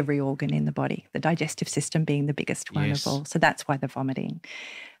of every organ in the body, the digestive system being the biggest one of all. So that's why the vomiting.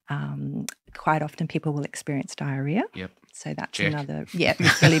 Quite often people will experience diarrhea. Yep. So that's another,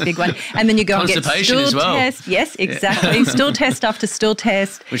 really big one. And then you go and get stool as well. test. Yes, exactly. Stool test after stool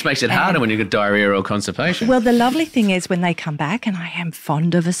test. Which makes it harder when you've got diarrhea or constipation. Well, the lovely thing is when they come back, and I am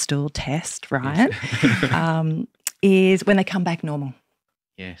fond of a stool test, right, is when they come back normal.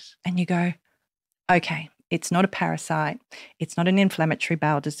 Yes. And you go, okay, It's not a parasite. It's not an inflammatory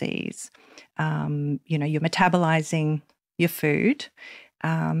bowel disease. You're metabolizing your food.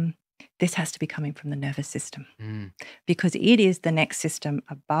 This has to be coming from the nervous system because it is the next system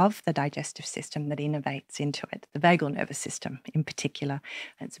above the digestive system that innervates into it, the vagal nervous system in particular.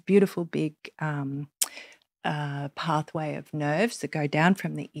 And it's a beautiful big pathway of nerves that go down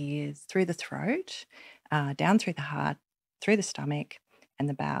from the ears, through the throat, down through the heart, through the stomach and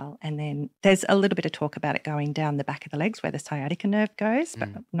the bowel. And then there's a little bit of talk about it going down the back of the legs where the sciatica nerve goes, but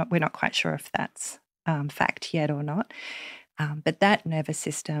we're not quite sure if that's fact yet or not. But that nervous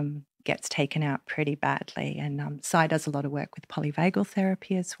system gets taken out pretty badly. And Sai does a lot of work with polyvagal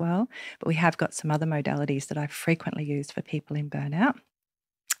therapy as well. But we have got some other modalities that I frequently use for people in burnout.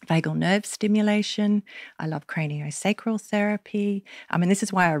 Vagal nerve stimulation. I love craniosacral therapy. This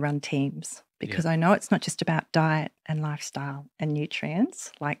is why I run teams, because I know it's not just about diet and lifestyle and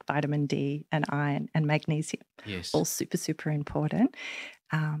nutrients like vitamin D and iron and magnesium. Yes. All super, super important.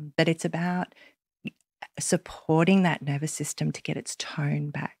 But it's about supporting that nervous system to get its tone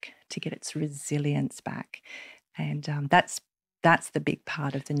back, to get its resilience back. And that's the big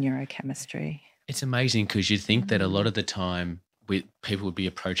part of the neurochemistry. It's amazing because you'd think that a lot of the time people would be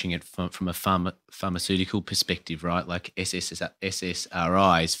approaching it from a pharmaceutical perspective, right? Like SSRIs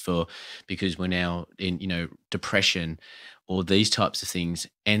because we're now in, depression or these types of things.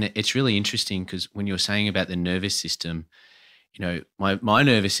 And it's really interesting because when you're saying about the nervous system, my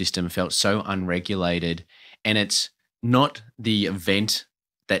nervous system felt so unregulated, and it's not the event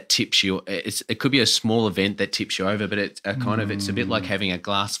that tips you. It could be a small event that tips you over, but it's a bit like having a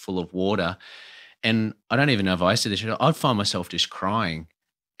glass full of water. And I don't even know if I said this. I'd find myself just crying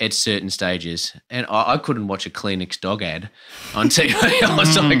at certain stages, and I couldn't watch a Kleenex dog ad on TV. I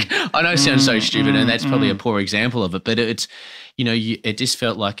was like, I know it sounds so stupid, and that's probably a poor example of it, but it's, it just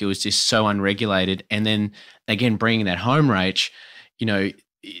felt like it was just so unregulated. And then again, bringing that home, Rach,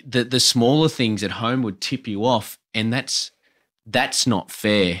 the smaller things at home would tip you off, and that's not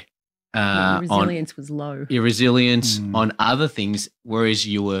fair. Your resilience was low. Your resilience on other things, whereas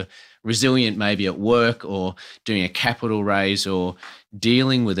you were resilient maybe at work or doing a capital raise or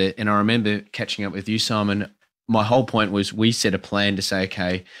dealing with it. And I remember catching up with you, Simon. My whole point was we set a plan to say,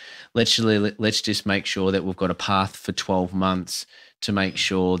 okay, let's just make sure that we've got a path for 12 months to make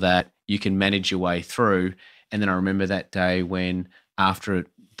sure that you can manage your way through. And then I remember that day when after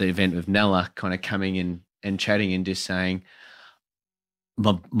the event with Nella kind of coming in and chatting and just saying,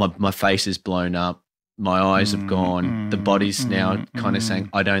 my face is blown up. My eyes have gone. The body's now kind of saying,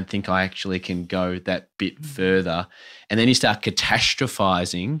 I don't think I actually can go that bit further. And then you start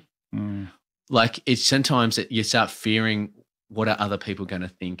catastrophizing. Like it's sometimes that you start fearing what are other people going to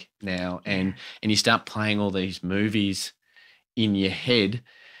think now? And you start playing all these movies in your head.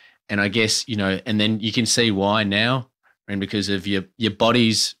 And I guess, and then you can see why now, and because of your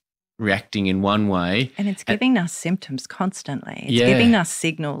body's reacting in one way. And it's giving us symptoms constantly. It's giving us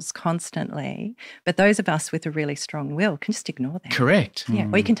signals constantly. But those of us with a really strong will can just ignore them. Correct. Yeah.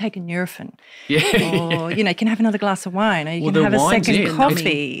 Or you can take a Nurofen. Yeah. Or, you can have another glass of wine, or you can have a second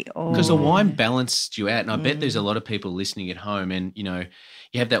coffee. Because the wine balanced you out. And I bet there's a lot of people listening at home and,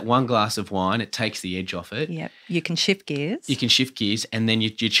 you have that one glass of wine, it takes the edge off it. Yeah. You can shift gears. And then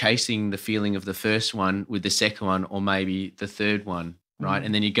you're chasing the feeling of the first one with the second one or maybe the third one. Right.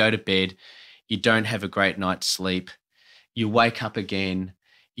 And then you go to bed, you don't have a great night's sleep, you wake up again,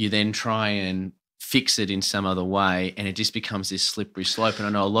 you then try and fix it in some other way, and it just becomes this slippery slope. And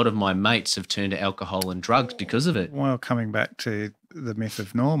I know a lot of my mates have turned to alcohol and drugs because of it. Well, coming back to the myth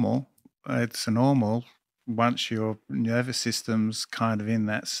of normal, it's a normal. Once your nervous system's kind of in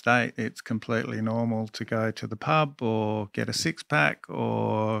that state, it's completely normal to go to the pub or get a six-pack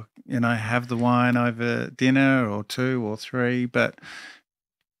or, have the wine over dinner or 2 or 3. But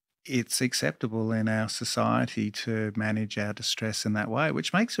it's acceptable in our society to manage our distress in that way,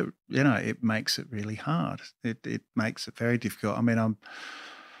 which makes it, it makes it really hard. It makes it very difficult. I mean,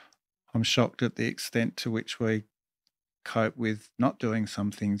 I'm shocked at the extent to which we cope with not doing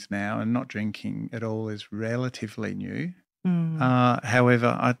some things now, and not drinking at all is relatively new.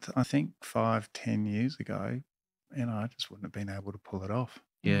 However, I think 5-10 years ago, I just wouldn't have been able to pull it off.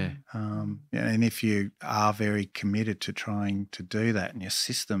 Yeah. And if you are very committed to trying to do that and your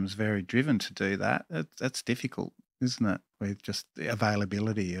system's very driven to do that, that's difficult, isn't it? With just the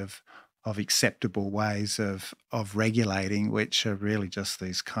availability of acceptable ways of regulating, which are really just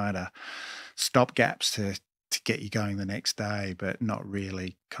these kind of stopgaps to get you going the next day, but not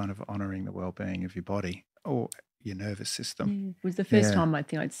really kind of honouring the well-being of your body or your nervous system. It was the first time I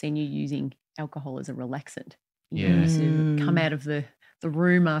think I'd seen you using alcohol as a relaxant. Yeah. To come out of the the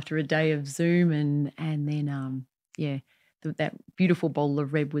room after a day of Zoom, and then that beautiful bowl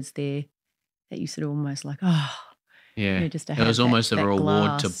of red was there that you sort of almost like, just to have it was almost that a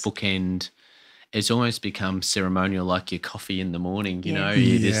reward to glass. bookend. It's almost become ceremonial, like your coffee in the morning. You know, Yeah.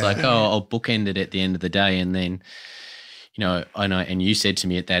 you're just like, I'll bookend it at the end of the day, and then, I know. And you said to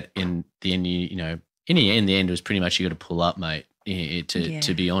me at that in the end, in the end it was pretty much you got to pull up, mate.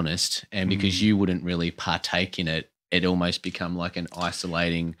 To be honest, and because you wouldn't really partake in it, it almost become like an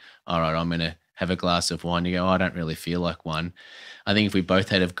isolating. All right, I'm going to have a glass of wine. You go, I don't really feel like one. I think if we both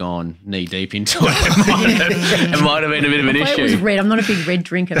had have gone knee deep into it, it might have been a bit of an issue. It was red. I'm not a big red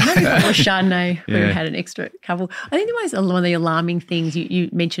drinker. Maybe it was Chardonnay. We had an extra couple. I think one of the alarming things, you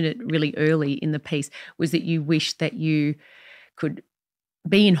mentioned it really early in the piece, was that you wish that you could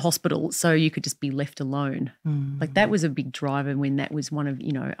be in hospital so you could just be left alone. Like that was a big driver when that was one of,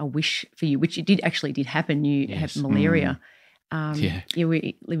 a wish for you, which it did happen. You had malaria. You were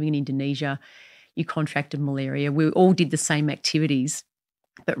living in Indonesia. You contracted malaria. We all did the same activities,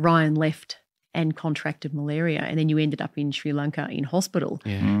 but Ryan left and contracted malaria, and then you ended up in Sri Lanka in hospital.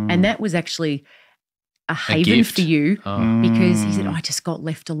 And that was actually a haven for you because he said, I just got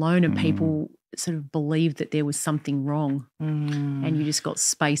left alone, and people sort of believed that there was something wrong, and you just got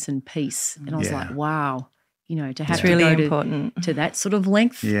space and peace. And I was like, wow, to have to go to that sort of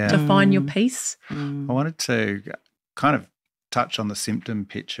length to find your peace. I wanted to kind of touch on the symptom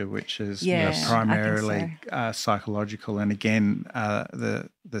picture, which is primarily psychological, and again, the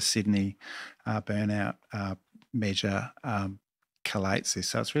Sydney burnout measure collates this,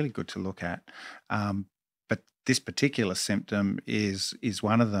 so it's really good to look at. But this particular symptom is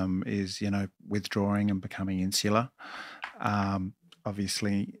one of them. Is withdrawing and becoming insular.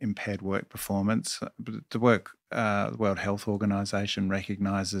 Obviously, impaired work performance. The World Health Organization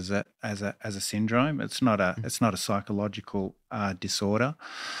recognises it as a syndrome. It's not a psychological disorder,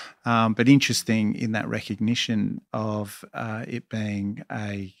 but interesting in that recognition of it being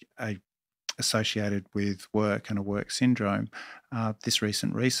a associated with work and a work syndrome. This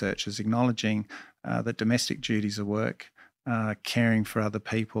recent research is acknowledging that domestic duties are work, caring for other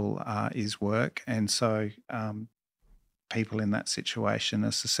people is work, and so people in that situation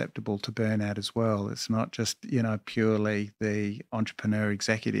are susceptible to burnout as well. It's not just, purely the entrepreneur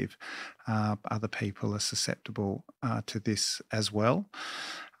executive. Other people are susceptible to this as well.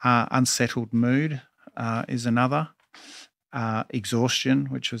 Unsettled mood is another. Exhaustion,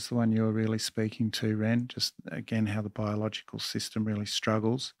 which was the one you were really speaking to, Ren, just again how the biological system really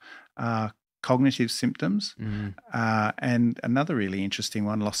struggles. Cognitive symptoms, and another really interesting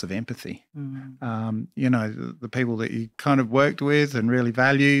one, loss of empathy. The people that you kind of worked with and really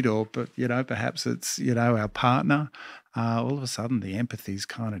valued, but perhaps it's, our partner, all of a sudden the empathy's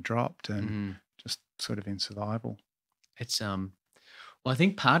kind of dropped and just sort of in survival. It's, well, I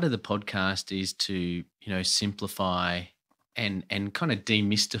think part of the podcast is to, simplify and kind of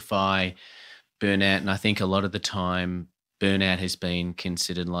demystify burnout. And I think a lot of the time, burnout has been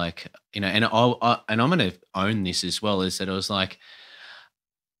considered like, and I'm going to own this as well, is that I was like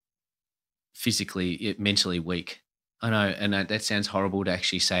mentally weak. I know, and that sounds horrible to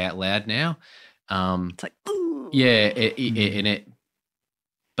actually say out loud now. It's like, ooh. Yeah,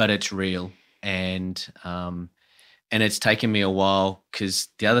 but it's real, and it's taken me a while, because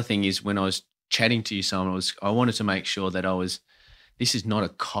the other thing is when I was chatting to you, Simon, I wanted to make sure that this is not a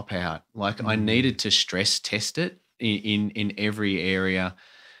cop out. Like I needed to stress test it in every area,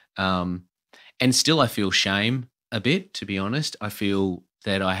 and still I feel shame a bit, to be honest. I feel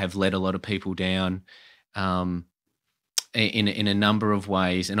that I have let a lot of people down in a number of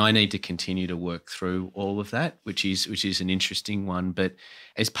ways, and I need to continue to work through all of that, which is an interesting one. But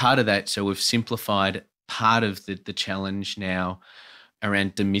as part of that, so we've simplified part of the challenge now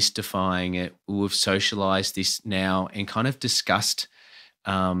around demystifying it. We've socialized this now and kind of discussed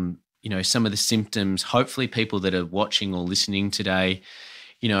some of the symptoms. Hopefully people that are watching or listening today,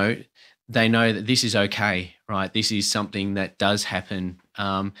 they know that this is okay, right? This is something that does happen.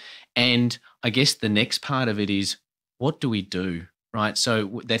 And I guess the next part of it is, what do we do, right?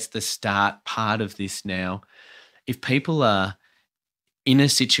 So that's the start part of this now. If people are in a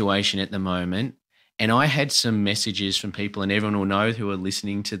situation at the moment, and I had some messages from people, and everyone will know who are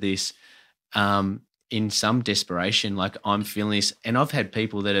listening to this, in some desperation, like I'm feeling this, and I've had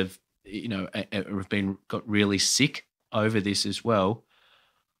people that have got really sick over this as well.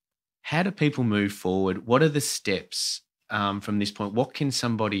 How do people move forward? What are the steps from this point? What can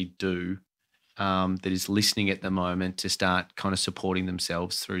somebody do that is listening at the moment to start kind of supporting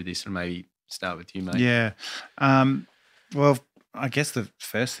themselves through this? And maybe start with you, mate. Yeah. Well, I guess the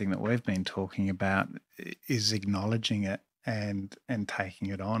first thing that we've been talking about is acknowledging it and taking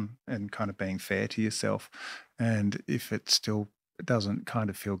it on and kind of being fair to yourself. And if it still doesn't kind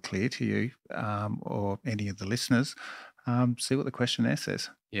of feel clear to you or any of the listeners, see what the questionnaire says.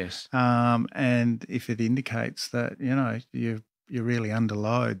 Yes. And if it indicates that, you're really under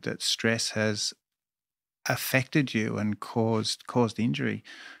load, that stress has affected you and caused injury,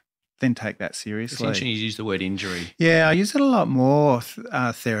 then take that seriously. Essentially, you use the word injury. Yeah, I use it a lot more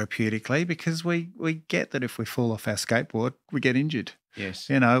therapeutically, because we get that if we fall off our skateboard, we get injured. Yes.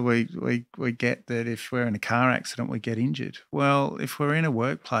 We get that if we're in a car accident, we get injured. Well, if we're in a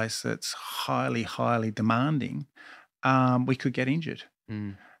workplace that's highly, highly demanding, we could get injured.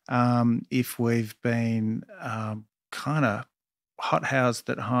 If we've been kind of hot-housed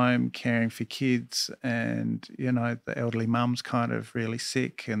at home caring for kids, and the elderly mum's kind of really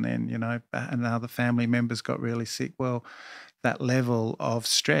sick, and then another family member's got really sick, well, that level of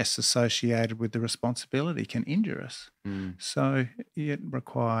stress associated with the responsibility can injure us. So it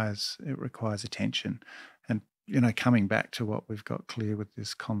requires attention. And coming back to what we've got clear with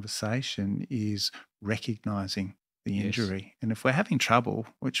this conversation is recognizing the injury. And if we're having trouble,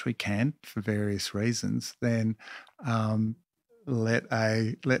 which we can for various reasons, then let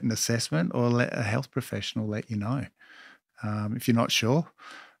an assessment or let a health professional let you know. If you're not sure,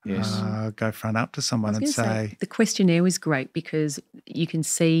 go front up to someone and say. The questionnaire was great because you can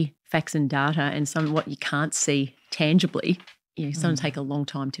see facts and data, and some what you can't see tangibly, some take a long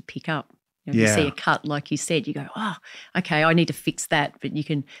time to pick up. If you see a cut, like you said, you go, oh, okay, I need to fix that. But you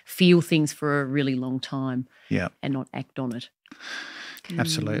can feel things for a really long time and not act on it.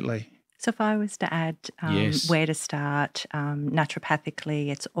 Absolutely. So if I was to add where to start, naturopathically,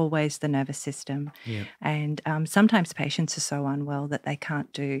 it's always the nervous system. Yep. And sometimes patients are so unwell that they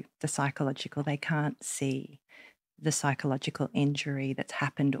can't do the psychological, they can't see the psychological injury that's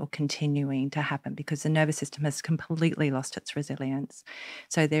happened or continuing to happen, because the nervous system has completely lost its resilience.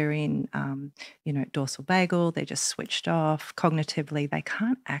 So they're in, dorsal vagal, they're just switched off. Cognitively, they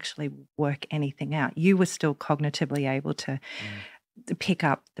can't actually work anything out. You were still cognitively able to pick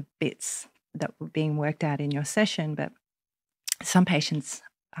up the bits that were being worked out in your session, but some patients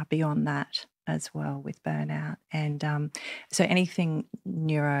are beyond that as well with burnout. And so anything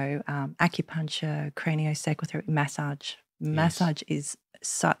neuro, acupuncture, craniosacral massage. Massage is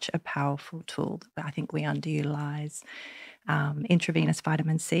such a powerful tool that I think we underutilize. Intravenous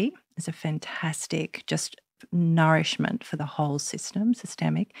vitamin C is a fantastic just nourishment for the whole system,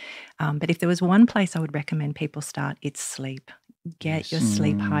 systemic. But if there was one place I would recommend people start, it's sleep. Get your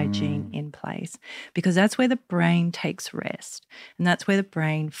sleep hygiene in place, because that's where the brain takes rest, and that's where the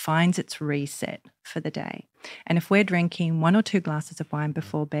brain finds its reset for the day. And if we're drinking 1 or 2 glasses of wine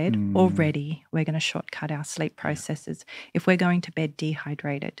before bed, already we're going to shortcut our sleep processes. If we're going to bed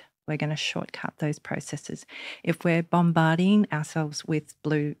dehydrated, we're going to shortcut those processes. If we're bombarding ourselves with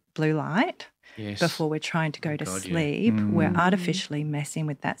blue light before we're trying to go to sleep, we're artificially messing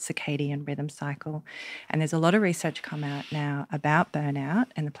with that circadian rhythm cycle. And there's a lot of research come out now about burnout,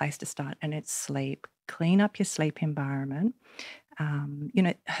 and the place to start, and it's sleep. Clean up your sleep environment.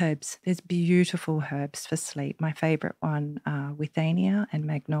 Herbs. There's beautiful herbs for sleep. My favourite one, withania and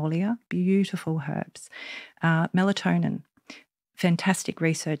magnolia, beautiful herbs. Melatonin. Fantastic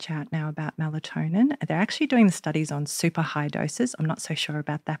research out now about melatonin. They're actually doing the studies on super high doses. I'm not so sure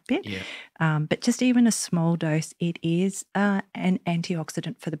about that bit. But just even a small dose, it is an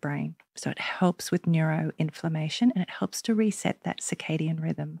antioxidant for the brain. So it helps with neuroinflammation, and it helps to reset that circadian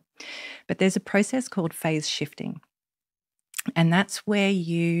rhythm. But there's a process called phase shifting. And that's where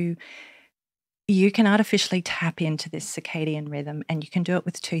you can artificially tap into this circadian rhythm, and you can do it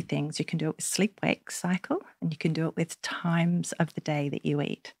with 2 things. You can do it with sleep-wake cycle, and you can do it with times of the day that you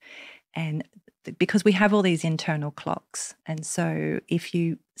eat. And because we have all these internal clocks, and so if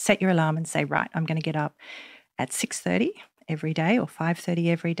you set your alarm and say, right, I'm going to get up at 6:30 every day or 5:30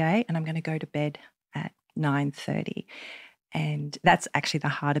 every day, and I'm going to go to bed at 9:30. And that's actually the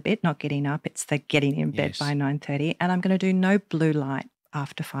harder bit, not getting up. It's the getting in bed by 9:30. And I'm going to do no blue light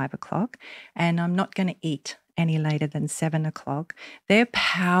after 5 o'clock, and I'm not going to eat any later than 7 o'clock. They're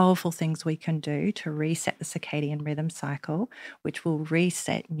powerful things we can do to reset the circadian rhythm cycle, which will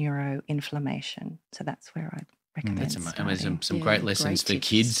reset neuroinflammation. So that's where I'd recommend starting. Some great lessons for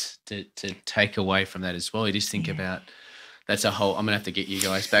kids to take away from that as well. You just think about, that's a whole, I'm going to have to get you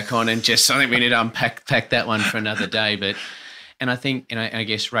guys back on, and just, I think we need to unpack that one for another day. But, and I think, and I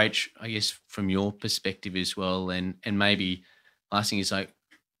guess, Rach, from your perspective as well, and maybe last thing is, like,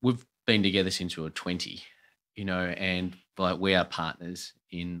 we've been together since we were 20, and like we are partners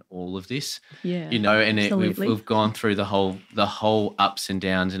in all of this, and we've gone through the whole ups and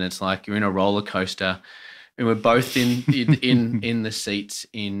downs, and it's like you're in a roller coaster. mean, we're both in the seats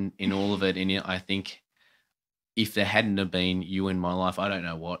in all of it. And I think if there hadn't have been you in my life, I don't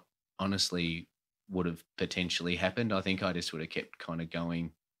know what honestly would have potentially happened. I think I just would have kept kind of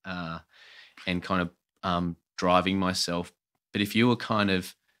going and kind of driving myself. But if you were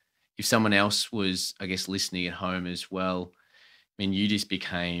if someone else was, I guess, listening at home as well, I mean, you just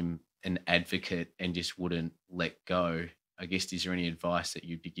became an advocate and just wouldn't let go. I guess, is there any advice that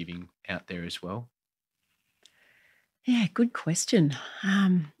you'd be giving out there as well? Yeah, good question.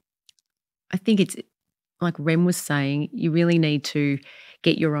 I think it's like Rem was saying, you really need to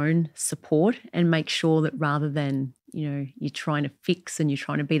get your own support and make sure that rather than, you're trying to fix and you're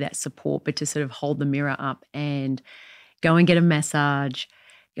trying to be that support, but to sort of hold the mirror up and go and get a massage,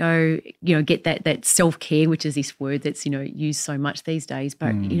 go, get that self-care, which is this word that's, used so much these days,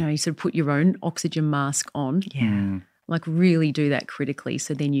 but, you sort of put your own oxygen mask on. Yeah. Like really do that critically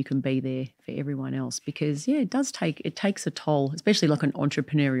so then you can be there for everyone else because, it takes a toll, especially like an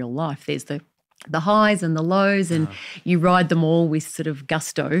entrepreneurial life. There's the highs and the lows and you ride them all with sort of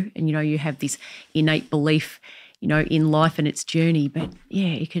gusto and, you have this innate belief, in life and its journey. But,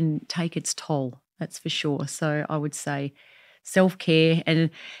 it can take its toll, that's for sure. So I would say self-care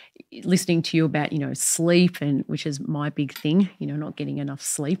and listening to you about, sleep and which is my big thing, not getting enough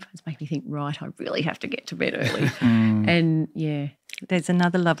sleep. It's made me think, right, I really have to get to bed early. And, There's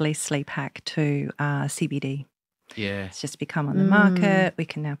another lovely sleep hack too, CBD. Yeah. It's just become on the market. We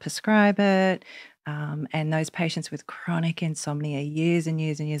can now prescribe it. And those patients with chronic insomnia, years and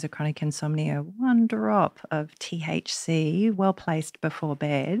years and years of chronic insomnia, one drop of THC well placed before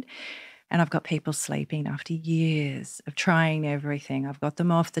bed. And I've got people sleeping after years of trying everything. I've got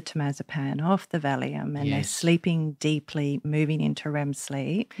them off the temazepam, off the Valium, and they're sleeping deeply, moving into REM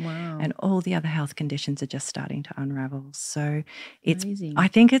sleep. wow. And all the other health conditions are just starting to unravel. So Amazing. I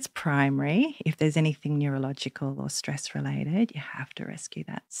think it's primary. If there's anything neurological or stress related, you have to rescue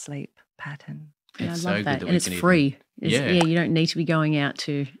that sleep pattern. Yeah, I It's love so good that. that And we it's can free. You don't need to be going out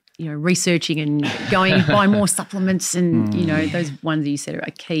to, researching and going buy more supplements and, those ones that you said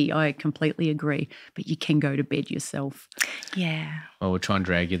are key. I completely agree. But you can go to bed yourself. Yeah. Well, we'll try and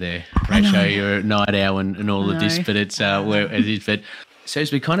drag you there, Rachael. You're a night owl and all of this, but it's where it is. But so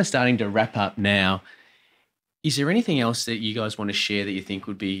as we're kind of starting to wrap up now, is there anything else that you guys want to share that you think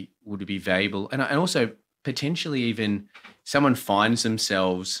would be valuable? And also potentially even someone finds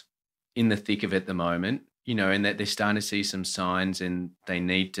themselves in the thick of it at the moment, and that they're starting to see some signs and they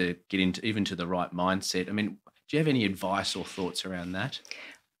need to get into the right mindset. I mean, do you have any advice or thoughts around that?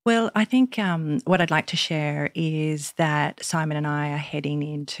 Well, I think what I'd like to share is that Simon and I are heading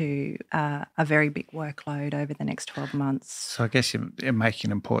into a very big workload over the next 12 months. So I guess you're making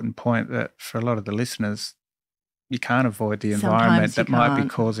an important point that for a lot of the listeners, you can't avoid the environment that might be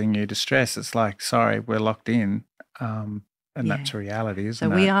causing you distress. It's like, sorry, we're locked in. And that's a reality, isn't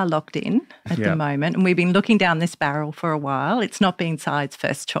it? So we are locked in at the moment, and we've been looking down this barrel for a while. It's not been Side's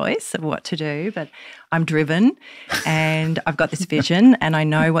first choice of what to do, but I'm driven and I've got this vision and I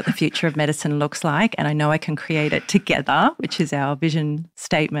know what the future of medicine looks like and I know I can create it together, which is our vision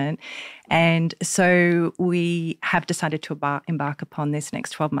statement. And so we have decided to embark upon this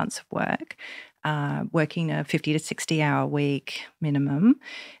next 12 months of work, working a 50 to 60 hour week minimum.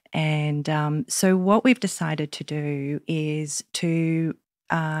 And so what we've decided to do is to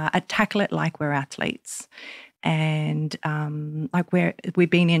tackle it like we're athletes. And like we've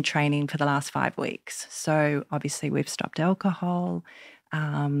been in training for the last 5 weeks. So obviously we've stopped alcohol.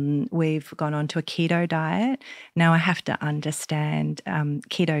 We've gone on to a keto diet. Now I have to understand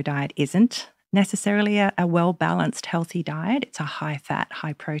keto diet isn't necessarily a well-balanced, healthy diet. It's a high-fat,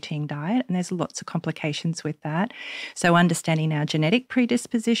 high-protein diet, and there's lots of complications with that. So understanding our genetic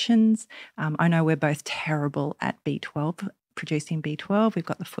predispositions. I know we're both terrible at B12, producing B12. We've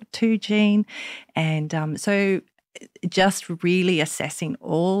got the FOOT2 gene. And so just really assessing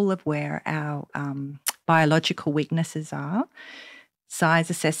all of where our biological weaknesses are, Si's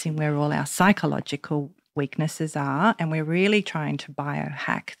assessing where all our psychological weaknesses are, and we're really trying to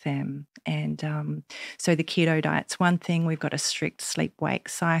biohack them. And so the keto diet's one thing. We've got a strict sleep-wake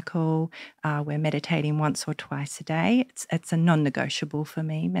cycle. We're meditating once or twice a day. It's a non-negotiable for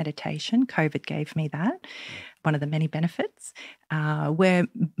me, meditation. COVID gave me that, one of the many benefits. We're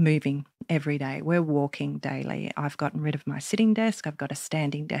moving every day. We're walking daily. I've gotten rid of my sitting desk. I've got a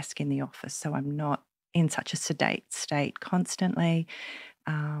standing desk in the office, so I'm not in such a sedate state constantly.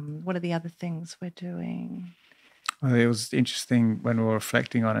 What are the other things we're doing? Well, it was interesting when we were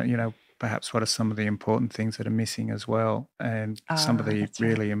reflecting on it, perhaps what are some of the important things that are missing as well. And some of the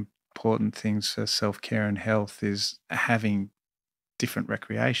really important things for self-care and health is having different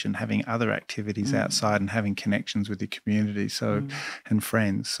recreation, having other activities outside and having connections with the community and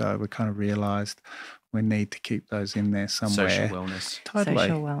friends. So we kind of realised we need to keep those in there somewhere. Social wellness. Totally.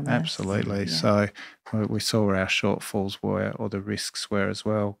 Social wellness. Absolutely. Yeah. So we saw where our shortfalls were or the risks were as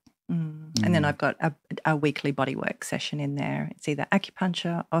well. And then I've got a weekly bodywork session in there. It's either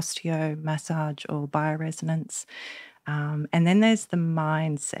acupuncture, osteo, massage, or bioresonance. And then there's the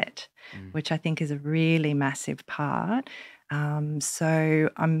mindset, which I think is a really massive part. So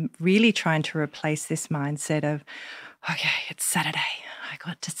I'm really trying to replace this mindset of, okay, it's Saturday. I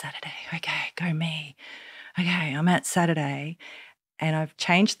got to Saturday. Okay, go me. Okay, I'm at Saturday. And I've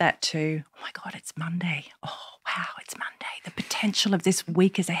changed that to, oh my God, it's Monday. Oh, wow, it's Monday. The potential of this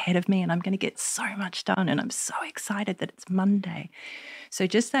week is ahead of me and I'm going to get so much done. And I'm so excited that it's Monday. So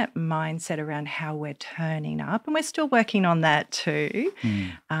just that mindset around how we're turning up. And we're still working on that too.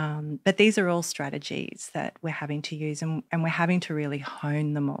 But these are all strategies that we're having to use and we're having to really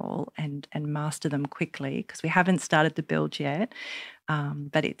hone them all and master them quickly because we haven't started the build yet.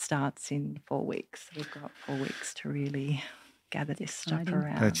 But it starts in 4 weeks. We've got 4 weeks to really gather this stuff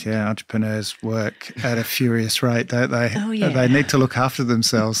around. But entrepreneurs work at a furious rate, don't they? Oh yeah. They need to look after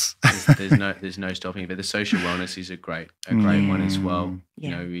themselves. There's no stopping. But the social wellness is a great one as well.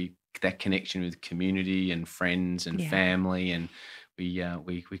 Yeah. You know, that connection with community and friends and family, and we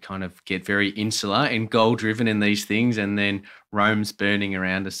kind of get very insular and goal driven in these things, and then Rome's burning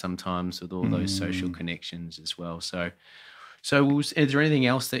around us sometimes with all those social connections as well. So is there anything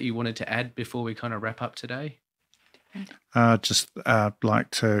else that you wanted to add before we kind of wrap up today? Just like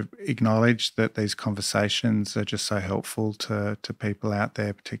to acknowledge that these conversations are just so helpful to people out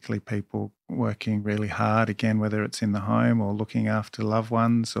there, particularly people working really hard, again, whether it's in the home or looking after loved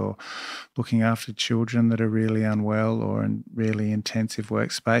ones or looking after children that are really unwell or in really intensive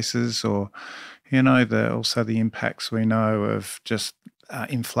workspaces, or, you know, also the impacts we know of just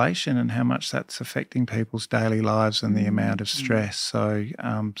inflation and how much that's affecting people's daily lives and the amount of stress. So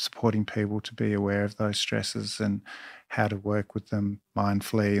supporting people to be aware of those stresses and how to work with them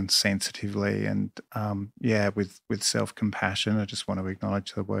mindfully and sensitively and, with self-compassion. I just want to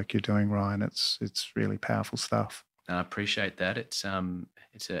acknowledge the work you're doing, Ryan. It's really powerful stuff. I appreciate that. It's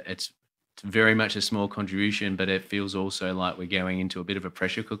very much a small contribution, but it feels also like we're going into a bit of a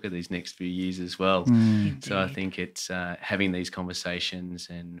pressure cooker these next few years as well. So I think it's having these conversations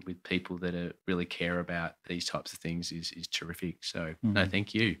and with people that really care about these types of things is terrific. So no,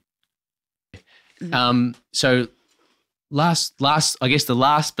 thank you. So last, I guess the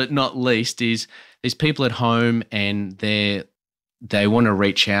last but not least is there's people at home and they want to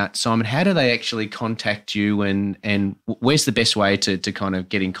reach out. Simon, how do they actually contact you and where's the best way to kind of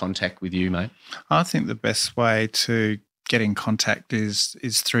get in contact with you, mate? I think the best way to get in contact is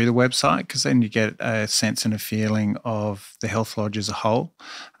through the website, because then you get a sense and a feeling of the Health Lodge as a whole.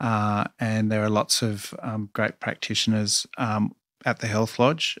 And there are lots of great practitioners at the Health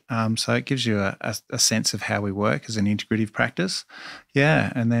Lodge. So it gives you a sense of how we work as an integrative practice.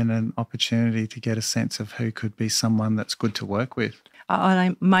 Yeah, and then an opportunity to get a sense of who could be someone that's good to work with. And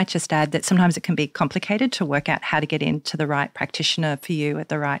I might just add that sometimes it can be complicated to work out how to get into the right practitioner for you at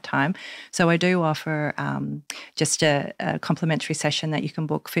the right time. So I do offer just a complimentary session that you can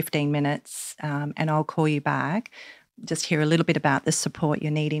book 15 minutes and I'll call you back, just hear a little bit about the support you're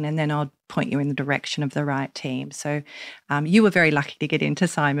needing, and then I'll point you in the direction of the right team. So you were very lucky to get into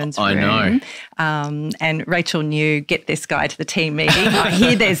Simon's room. I know. And Rachael knew, get this guy to the team meeting. I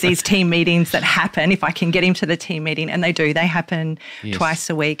hear there's these team meetings that happen. If I can get him to the team meeting, and they do, they happen twice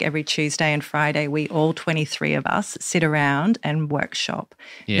a week, every Tuesday and Friday. We all 23 of us sit around and workshop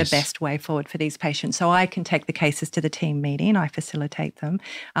the best way forward for these patients. So I can take the cases to the team meeting, I facilitate them.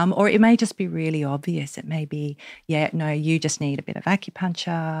 Or it may just be really obvious. It may be, no, you just need a bit of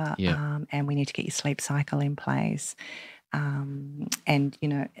acupuncture. And we need to get your sleep cycle in place. And, you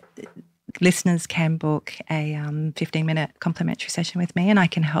know, listeners can book a 15-minute complimentary session with me and I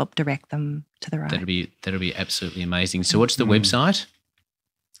can help direct them to the right. That'll be absolutely amazing. So what's the website?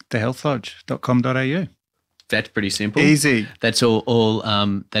 thehealthlodge.com.au. That's pretty simple. Easy. That's all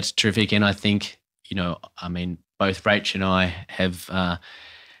that's terrific. And I think, you know, I mean, both Rach and I have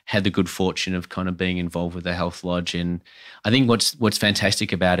had the good fortune of kind of being involved with the Health Lodge. And I think what's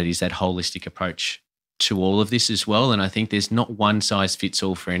fantastic about it is that holistic approach to all of this as well. And I think there's not one size fits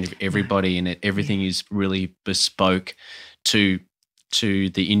all for everybody, and everything is really bespoke to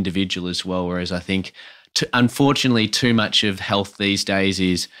the individual as well. Whereas I think, unfortunately, too much of health these days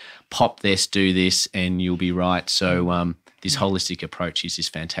is pop this, do this, and you'll be right. So this holistic approach is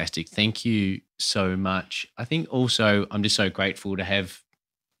just fantastic. Thank you so much. I think also I'm just so grateful to have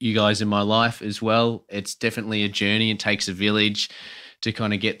you guys in my life as well. It's definitely a journey. It takes a village to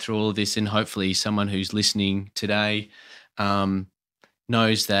kind of get through all of this, and hopefully someone who's listening today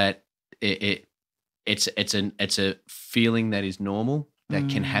knows that it's a feeling that is normal, that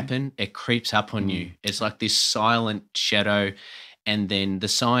can happen. It creeps up on you. It's like this silent shadow, and then the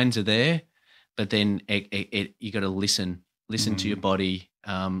signs are there, but then you got to listen to your body,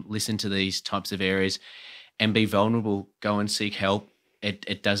 listen to these types of areas, and be vulnerable. Go and seek help.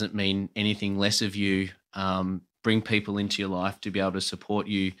 It doesn't mean anything less of you. Bring people into your life to be able to support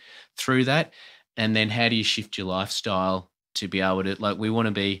you through that. And then how do you shift your lifestyle to be able to, like, I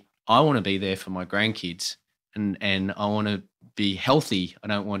want to be there for my grandkids, and I want to be healthy. I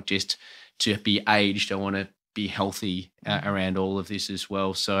don't want just to be aged. I want to be healthy around all of this as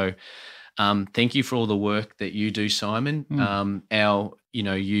well. So thank you for all the work that you do, Simon.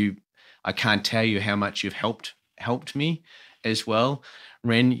 I can't tell you how much you've helped me as well.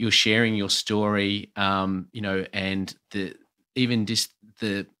 Ren, you're sharing your story, and the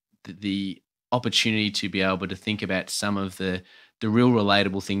opportunity to be able to think about some of the real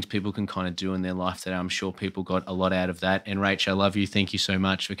relatable things people can kind of do in their life that I'm sure people got a lot out of that. And Rachel, I love you. Thank you so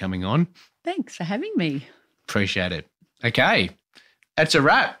much for coming on. Thanks for having me. Appreciate it. Okay, that's a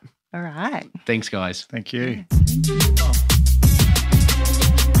wrap. All right. Thanks, guys. Thank you. Yeah.